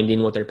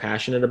finding what they're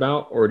passionate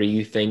about, or do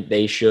you think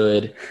they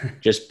should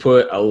just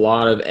put a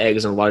lot of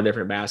eggs in a lot of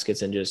different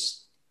baskets and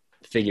just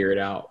figure it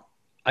out?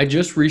 I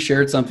just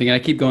reshared something, and I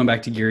keep going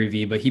back to Gary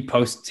Vee, but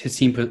his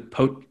team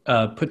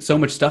put so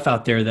much stuff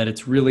out there that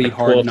it's really like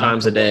hard. 12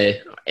 times a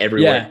day,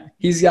 everywhere. Yeah,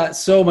 he's got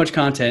so much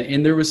content.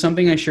 And there was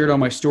something I shared on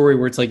my story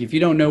where it's like, if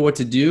you don't know what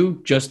to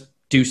do, just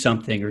do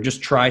something or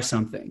just try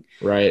something.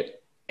 Right.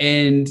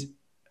 And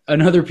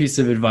another piece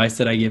of advice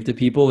that I give to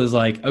people is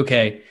like,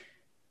 okay,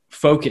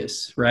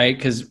 focus, right?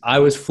 Because I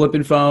was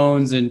flipping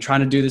phones and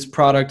trying to do this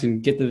product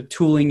and get the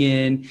tooling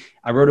in.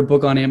 I wrote a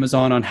book on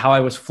Amazon on how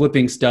I was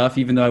flipping stuff,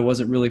 even though I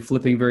wasn't really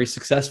flipping very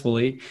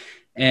successfully.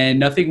 And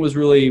nothing was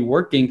really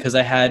working because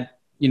I had,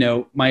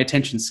 my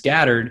attention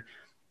scattered.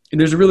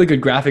 And there's a really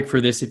good graphic for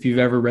this if you've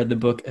ever read the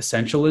book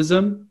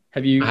Essentialism.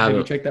 Have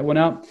you checked that one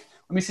out?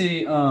 Let me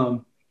see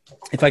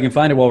if I can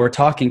find it while we're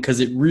talking, because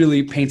it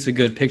really paints a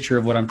good picture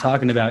of what I'm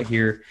talking about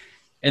here.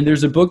 And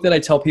there's a book that I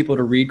tell people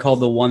to read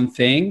called The One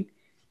Thing.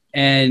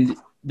 And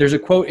there's a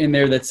quote in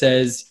there that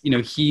says,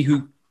 he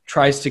who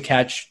tries to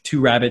catch two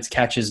rabbits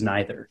catches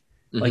neither.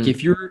 Mm-hmm. Like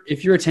if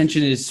your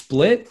attention is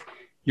split,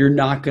 you're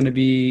not going to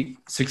be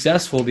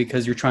successful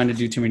because you're trying to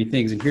do too many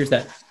things. And here's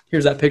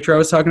that picture I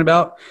was talking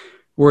about,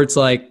 where it's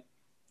like,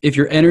 if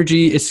your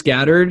energy is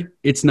scattered,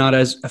 it's not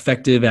as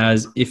effective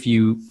as if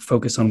you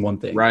focus on one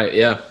thing. Right.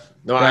 Yeah.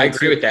 No, right? I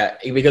agree with that,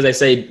 because they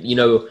say,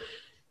 you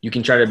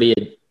can try to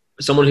be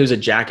someone who's a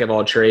jack of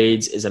all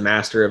trades is a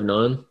master of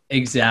none.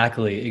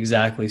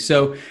 Exactly.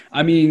 So,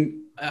 I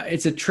mean,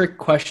 it's a trick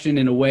question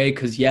in a way,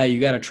 because you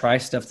got to try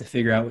stuff to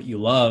figure out what you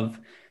love.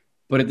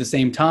 But at the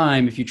same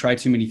time, if you try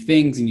too many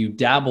things and you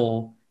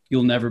dabble,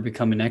 you'll never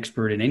become an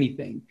expert in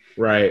anything.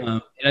 Right.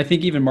 And I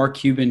think even Mark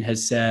Cuban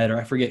has said, or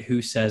I forget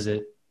who says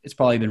it, it's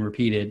probably been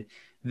repeated,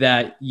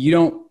 that you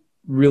don't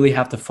really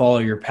have to follow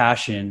your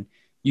passion.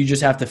 You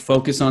just have to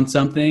focus on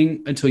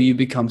something until you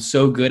become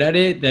so good at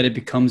it that it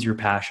becomes your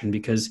passion,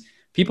 because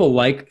people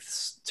like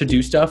to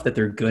do stuff that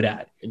they're good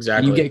at.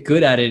 Exactly. And you get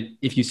good at it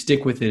if you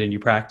stick with it and you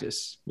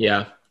practice.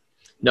 Yeah.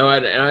 No,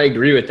 and I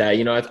agree with that.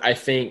 I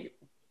think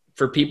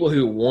for people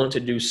who want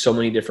to do so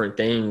many different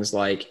things,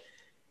 like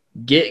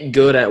get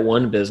good at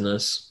one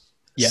business,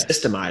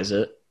 systemize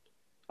it,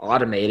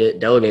 automate it,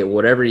 delegate,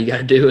 whatever you got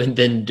to do, and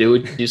then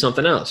do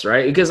something else.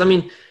 Right. Because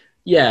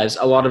yes,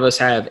 a lot of us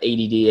have ADD,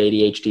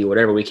 ADHD,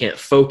 whatever. We can't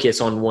focus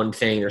on one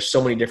thing. There's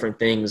so many different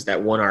things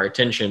that want our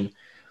attention.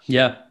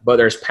 Yeah. But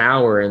there's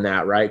power in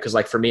that, right? Because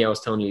like for me, I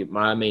was telling you,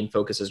 my main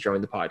focus is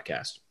growing the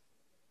podcast.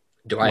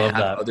 Do I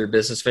have other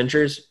business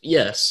ventures?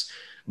 Yes.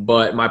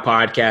 But my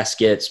podcast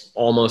gets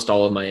almost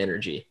all of my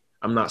energy.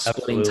 I'm not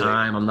splitting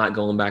time. I'm not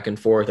going back and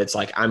forth. It's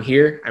like, I'm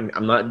here.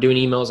 I'm not doing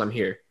emails. I'm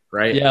here.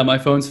 Right. Yeah. My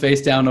phone's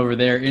face down over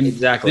there. And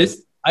exactly.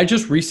 I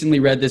just recently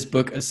read this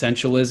book,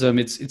 Essentialism.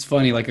 It's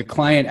funny. Like a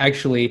client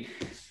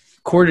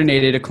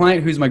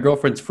who's my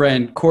girlfriend's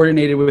friend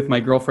coordinated with my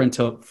girlfriend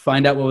to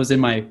find out what was in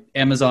my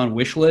Amazon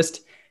wish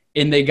list.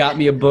 And they got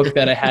me a book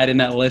that I had in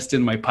that list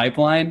in my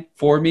pipeline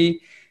for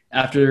me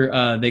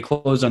after they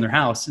closed on their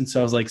house. And so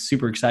I was like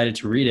super excited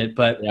to read it.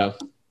 But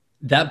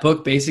that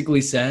book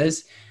basically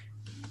says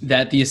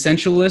that the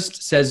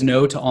essentialist says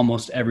no to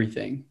almost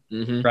everything,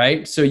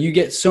 right? So you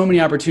get so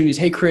many opportunities.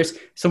 Hey, Chris,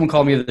 someone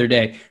called me the other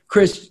day.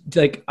 Chris,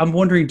 like, I'm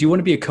wondering, do you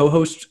want to be a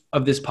co-host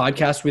of this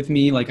podcast with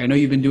me? Like, I know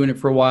you've been doing it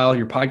for a while.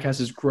 Your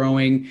podcast is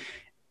growing.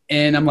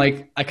 And I'm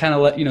like, I kind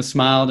of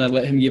smiled. I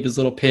let him give his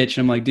little pitch.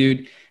 And I'm like,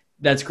 dude,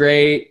 that's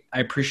great. I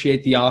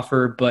appreciate the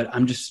offer, but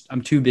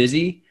I'm too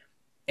busy.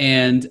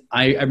 And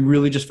I'm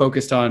really just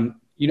focused on,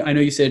 I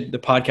know you said the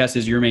podcast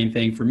is your main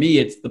thing. For me,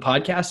 it's the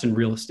podcast and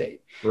real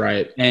estate.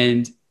 Right.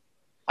 And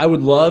I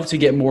would love to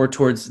get more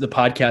towards the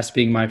podcast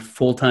being my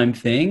full-time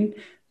thing,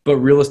 but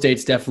real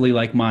estate's definitely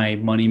like my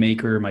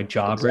moneymaker, my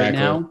job right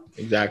now.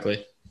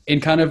 Exactly.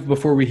 And kind of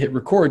before we hit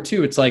record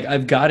too, it's like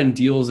I've gotten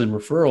deals and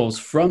referrals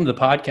from the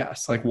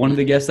podcast. Like one of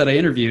the guests that I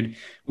interviewed,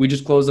 we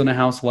just closed on a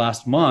house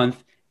last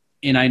month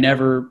and I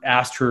never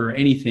asked her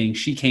anything.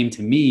 She came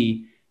to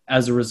me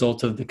as a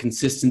result of the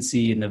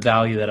consistency and the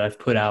value that I've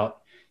put out,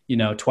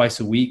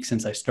 twice a week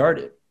since I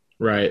started.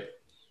 Right.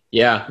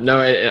 Yeah, no,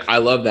 I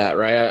love that.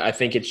 Right. I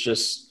think it's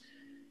just,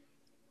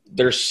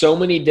 there's so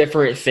many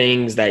different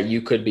things that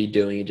you could be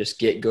doing. You just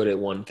get good at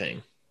one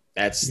thing.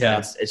 That's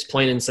it's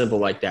plain and simple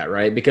like that.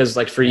 Right. Because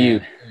like for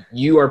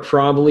you are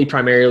probably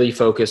primarily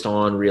focused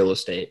on real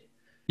estate.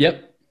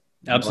 Yep.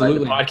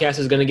 Absolutely. The podcast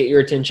is going to get your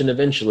attention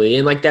eventually.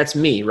 And like, that's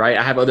me, right?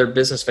 I have other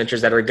business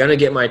ventures that are going to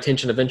get my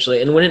attention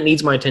eventually. And when it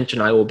needs my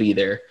attention, I will be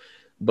there.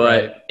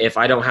 But if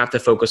I don't have to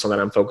focus on that,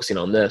 I'm focusing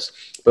on this.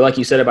 But like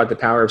you said about the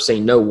power of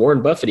saying no,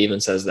 Warren Buffett even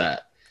says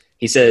that.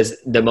 He says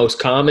the most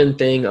common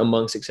thing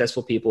among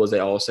successful people is they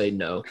all say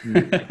no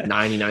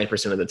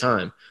 99% of the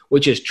time,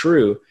 which is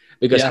true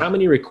because how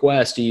many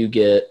requests do you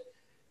get?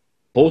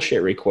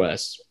 Bullshit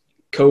requests.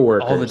 all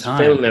the coworkers, time.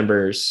 family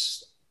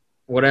members,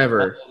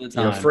 whatever, All the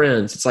time.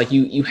 friends. It's like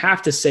you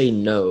have to say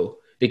no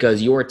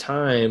because your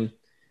time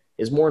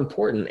is more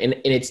important. And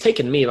it's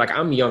taken me, like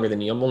I'm younger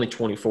than you. I'm only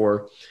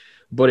 24,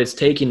 but it's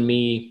taken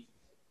me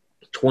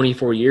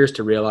 24 years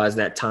to realize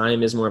that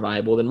time is more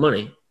valuable than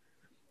money.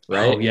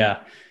 Right? Oh yeah.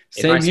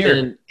 If I Same here.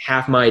 spend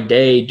half my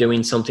day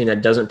doing something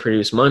that doesn't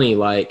produce money,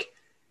 like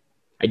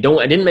I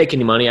didn't make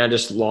any money. I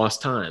just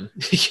lost time.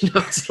 It's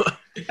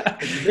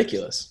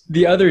ridiculous.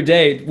 The other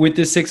day with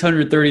this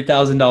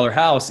 $630,000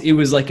 house, it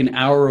was like an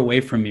hour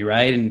away from me.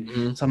 Right.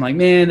 And so I'm like,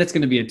 man, that's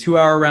going to be a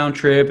 2-hour round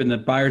trip. And the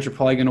buyers are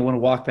probably going to want to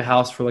walk the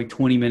house for like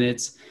 20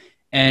 minutes.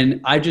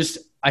 And I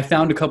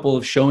found a couple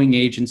of showing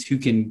agents who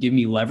can give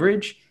me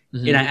leverage.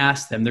 And I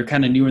asked them, they're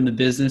kind of new in the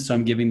business. So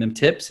I'm giving them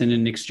tips, and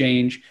in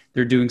exchange,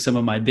 they're doing some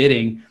of my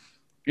bidding.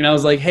 And I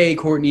was like, hey,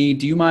 Courtney,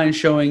 do you mind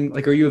showing,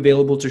 like, are you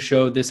available to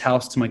show this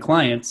house to my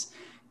clients?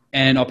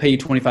 And I'll pay you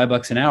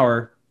 $25 an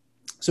hour.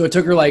 So it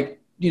took her like,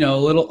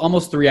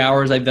 almost 3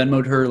 hours. I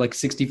Venmoed her like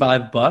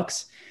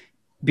 $65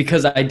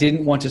 because I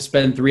didn't want to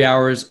spend 3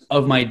 hours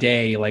of my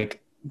day,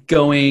 like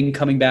going,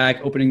 coming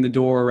back, opening the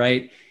door.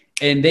 Right.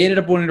 And they ended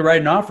up wanting to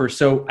write an offer.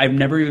 So I've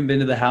never even been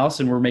to the house,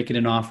 and we're making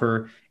an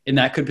offer. And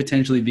that could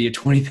potentially be a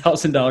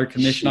 $20,000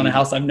 commission on a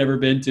house I've never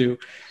been to.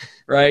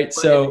 Right.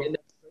 So and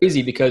that's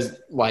crazy because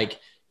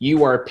like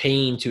you are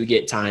paying to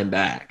get time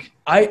back.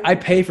 I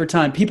pay for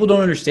time. People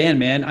don't understand,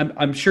 man.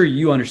 I'm sure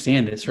you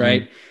understand this,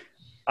 right?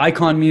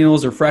 Icon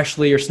Meals or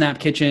Freshly or Snap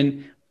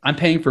Kitchen. I'm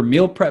paying for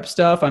meal prep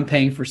stuff. I'm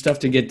paying for stuff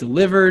to get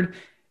delivered.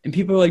 And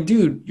people are like,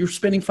 dude, you're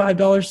spending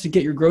 $5 to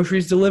get your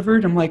groceries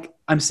delivered. I'm like,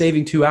 I'm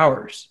saving 2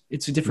 hours.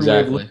 It's a different way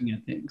of looking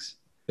at things.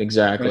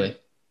 Exactly. Right?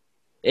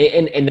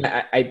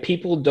 And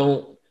people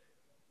don't,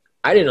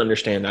 I didn't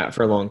understand that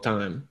for a long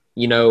time.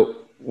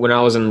 When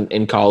I was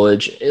in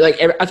college, like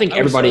I think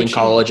everybody in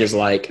college is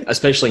like,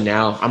 especially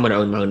now, I'm going to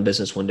own my own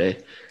business one day.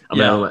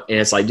 And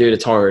it's like, dude,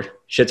 it's hard.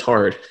 Shit's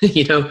hard,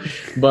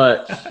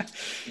 but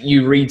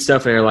you read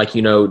stuff and they're like,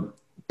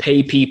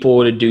 pay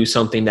people to do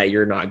something that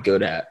you're not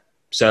good at.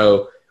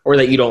 So, or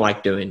that you don't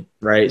like doing.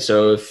 Right.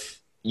 So if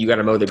you got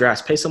to mow the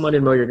grass, pay someone to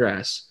mow your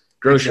grass.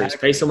 Groceries,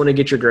 pay someone to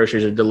get your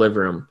groceries or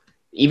deliver them.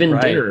 Even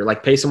dinner,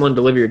 like pay someone to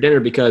deliver your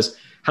dinner, because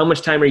how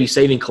much time are you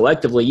saving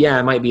collectively? Yeah,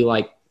 it might be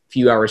like a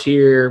few hours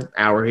here,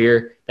 hour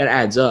here. That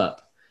adds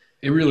up.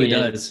 It really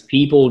does.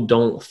 People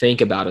don't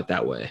think about it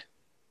that way.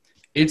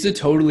 It's a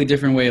totally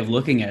different way of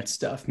looking at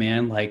stuff,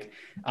 man. Like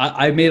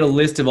I made a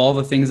list of all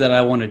the things that I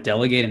want to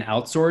delegate and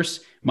outsource.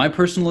 My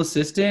personal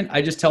assistant,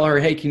 I just tell her,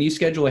 hey, can you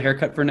schedule a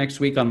haircut for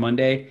next week on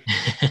Monday?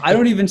 I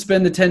don't even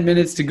spend the 10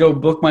 minutes to go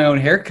book my own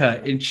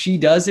haircut. And she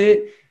does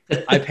it.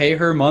 I pay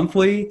her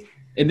monthly.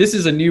 And this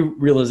is a new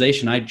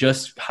realization. I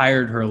just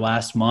hired her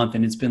last month,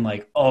 and it's been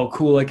like, oh,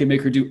 cool. I can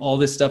make her do all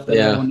this stuff that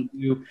I want to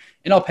do,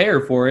 and I'll pay her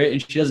for it,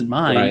 and she doesn't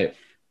mind. Right.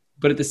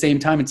 But at the same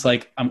time, it's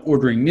like I'm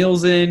ordering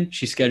meals in.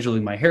 She's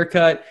scheduling my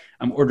haircut.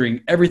 I'm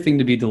ordering everything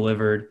to be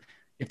delivered.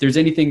 If there's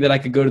anything that I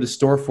could go to the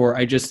store for,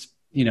 I just,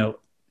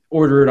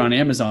 order it on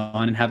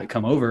Amazon and have it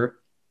come over,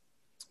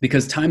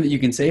 because time that you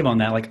can save on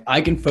that, like I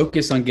can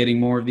focus on getting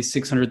more of these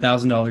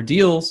 $600,000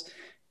 deals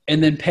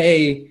and then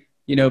pay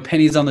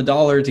pennies on the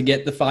dollar to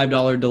get the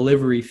 $5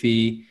 delivery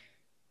fee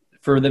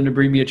for them to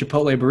bring me a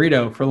Chipotle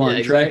burrito for lunch,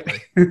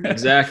 exactly. right?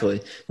 Exactly.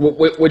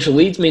 Which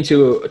leads me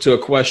to a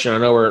question. I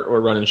know we're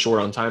running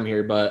short on time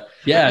here, but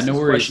no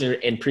worries. Question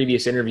in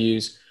previous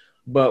interviews,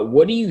 but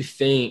what do you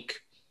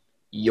think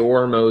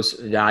your most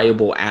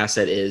valuable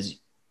asset is?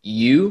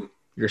 You,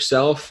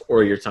 yourself,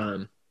 or your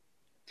time?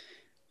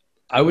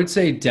 I would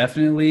say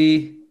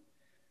definitely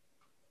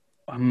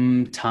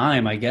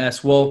time, I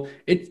guess. Well,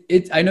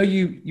 I know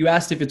you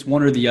asked if it's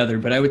one or the other,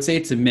 but I would say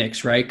it's a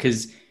mix, right?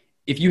 Because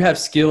if you have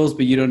skills,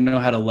 but you don't know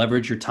how to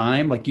leverage your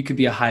time, like you could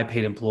be a high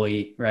paid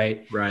employee,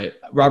 right? Right.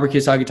 Robert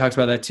Kiyosaki talks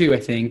about that too, I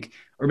think,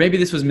 or maybe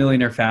this was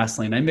Millionaire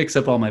Fastlane. I mix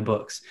up all my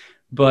books,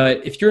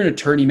 but if you're an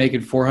attorney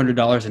making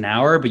 $400 an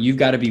hour, but you've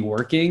got to be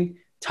working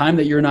time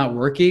that you're not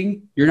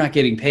working, you're not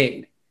getting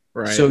paid.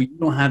 Right. So you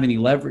don't have any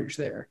leverage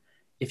there.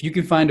 If you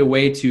can find a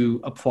way to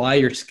apply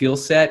your skill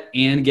set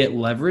and get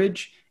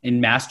leverage and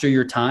master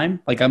your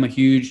time. Like I'm a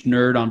huge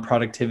nerd on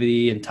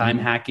productivity and time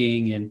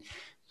hacking and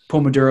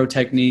Pomodoro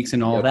techniques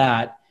and all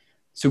that.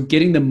 So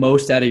getting the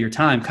most out of your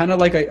time, kind of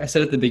like I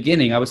said at the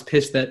beginning, I was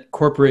pissed that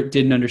corporate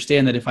didn't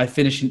understand that if I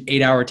finish an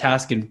 8-hour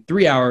task in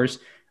 3 hours,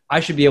 I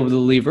should be able to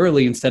leave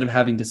early instead of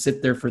having to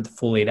sit there for the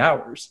full 8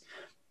 hours.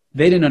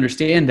 They didn't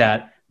understand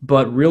that,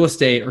 but real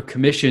estate or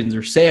commissions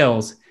or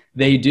sales,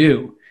 they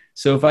do.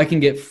 So if I can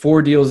get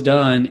 4 deals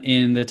done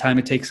in the time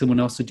it takes someone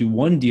else to do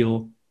 1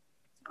 deal,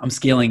 I'm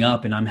scaling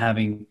up and I'm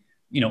having,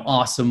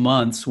 awesome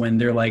months when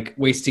they're like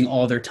wasting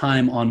all their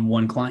time on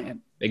one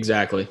client.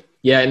 Exactly.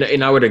 Yeah.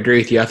 And I would agree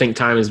with you. I think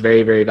time is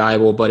very, very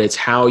valuable, but it's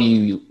how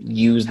you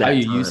use that time.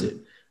 Use it.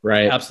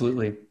 Right.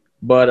 Absolutely.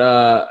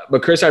 But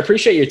Chris, I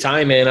appreciate your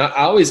time, man. I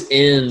always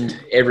end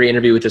every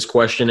interview with this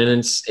question, and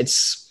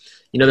it's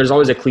there's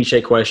always a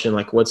cliche question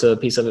like, what's a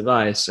piece of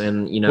advice?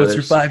 And, what's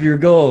your 5-year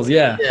goals?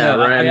 Yeah. Yeah.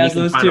 Right. I mean, you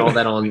can find all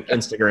that on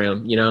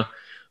Instagram,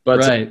 but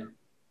right.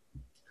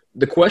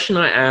 the question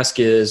I ask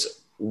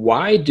is,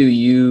 why do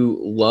you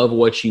love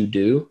what you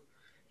do?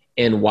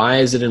 And why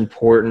is it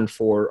important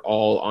for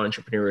all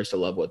entrepreneurs to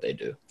love what they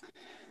do?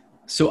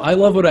 So I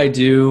love what I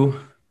do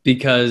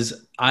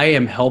because I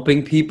am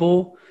helping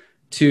people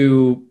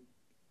to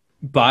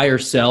buy or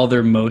sell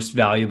their most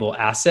valuable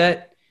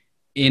asset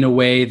in a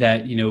way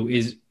that,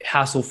 is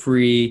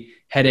hassle-free,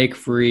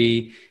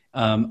 headache-free.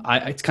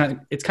 It's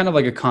kind of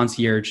like a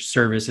concierge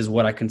service is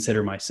what I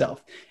consider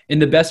myself. And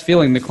the best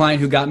feeling, the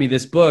client who got me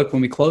this book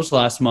when we closed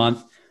last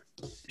month,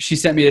 she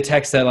sent me a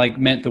text that like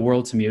meant the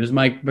world to me. It was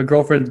my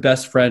girlfriend's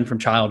best friend from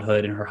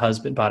childhood, and her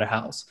husband bought a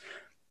house.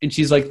 And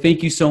she's like,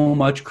 "Thank you so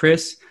much,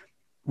 Chris.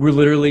 We're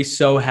literally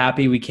so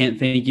happy. We can't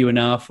thank you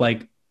enough."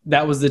 Like,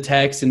 that was the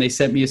text. And they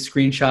sent me a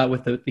screenshot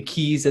with the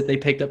keys that they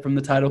picked up from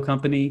the title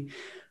company.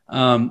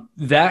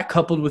 That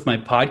coupled with my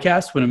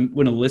podcast,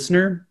 when a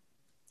listener,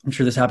 I'm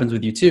sure this happens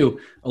with you too,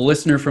 a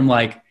listener from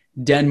like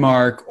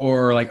Denmark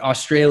or like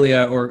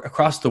Australia or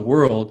across the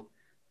world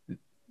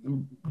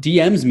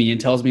DMs me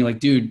and tells me like,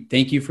 "Dude,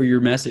 thank you for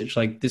your message.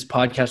 Like, this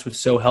podcast was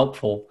so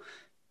helpful."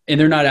 And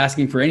they're not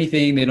asking for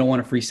anything. They don't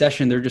want a free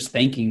session. They're just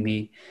thanking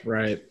me.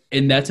 Right.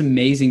 And that's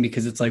amazing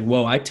because it's like,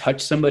 whoa, I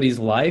touched somebody's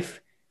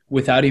life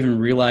without even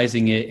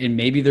realizing it. And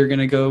maybe they're going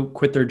to go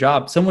quit their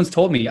job. Someone's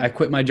told me I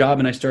quit my job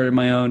and I started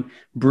my own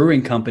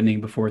brewing company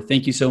before.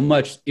 Thank you so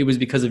much. It was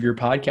because of your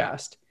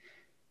podcast.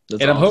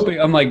 That's awesome.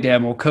 I'm like,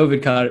 damn, well,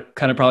 COVID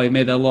kind of probably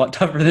made that a lot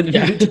tougher than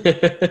it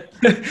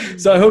needed.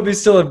 So I hope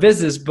he's still in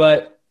business.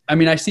 But I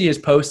mean, I see his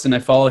posts and I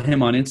follow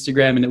him on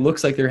Instagram, and it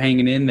looks like they're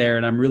hanging in there.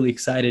 And I'm really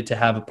excited to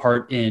have a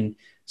part in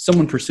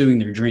someone pursuing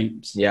their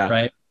dreams. Yeah.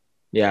 Right.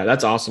 Yeah.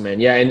 That's awesome,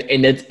 man. Yeah. And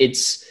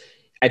it's,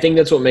 I think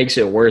that's what makes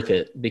it worth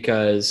it,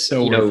 because,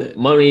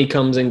 money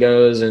comes and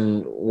goes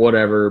and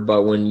whatever,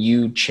 but when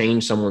you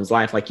change someone's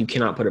life, like, you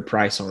cannot put a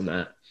price on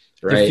that.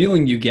 Right. The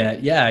feeling you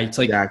get. Yeah. It's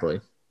like,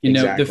 exactly.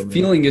 The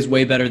feeling is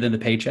way better than the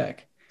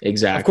paycheck.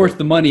 Exactly. Of course,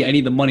 I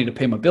need the money to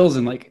pay my bills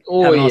and like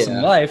have an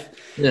awesome life.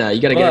 Yeah, you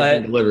got to get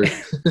it delivered.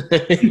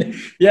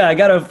 Yeah, I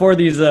got to afford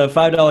these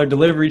 $5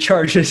 delivery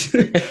charges.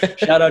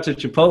 Shout out to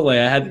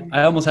Chipotle.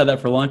 I almost had that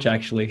for lunch,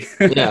 actually.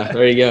 Yeah,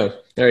 there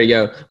you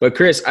go. But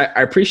Chris, I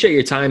appreciate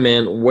your time,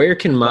 man. Where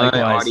can my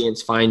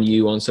audience find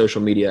you on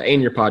social media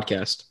and your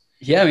podcast?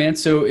 Yeah, man.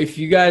 So if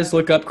you guys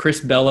look up Chris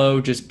Bello,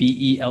 just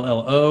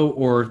Bello,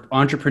 or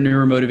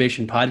Entrepreneur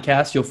Motivation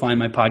Podcast, you'll find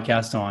my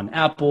podcast on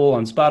Apple,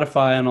 on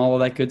Spotify, and all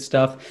of that good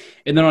stuff.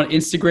 And then on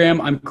Instagram,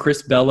 I'm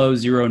Chris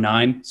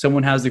Bello09.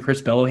 Someone has the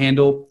Chris Bello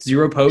handle,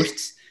 0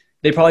 posts.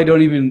 They probably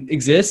don't even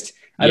exist.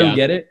 I don't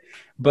get it.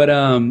 But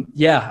I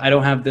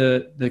don't have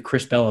the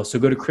Chris Bello. So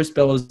go to Chris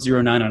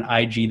Bello09 on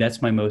IG.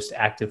 That's my most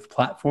active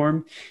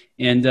platform.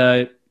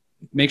 And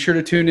make sure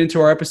to tune into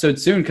our episode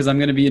soon, because I'm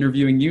going to be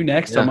interviewing you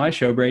next on my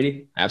show,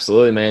 Brady.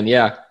 Absolutely, man.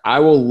 Yeah. I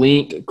will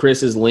link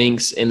Chris's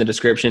links in the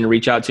description.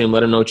 Reach out to him.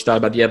 Let him know what you thought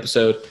about the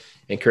episode.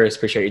 And Chris,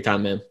 appreciate your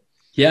time, man.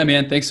 Yeah,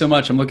 man. Thanks so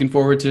much. I'm looking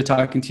forward to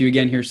talking to you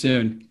again here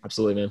soon.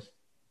 Absolutely, man.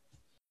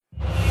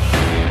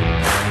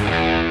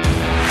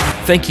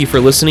 Thank you for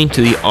listening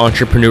to the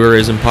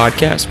Entrepreneurism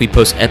Podcast. We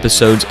post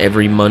episodes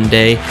every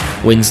Monday,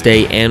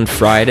 Wednesday, and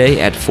Friday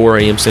at 4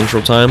 a.m.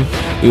 Central Time.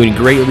 We would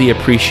greatly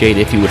appreciate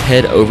if you would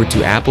head over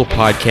to Apple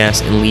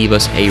Podcasts and leave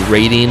us a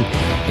rating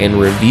and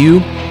review.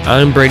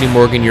 I'm Brady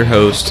Morgan, your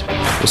host.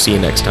 We'll see you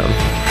next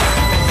time.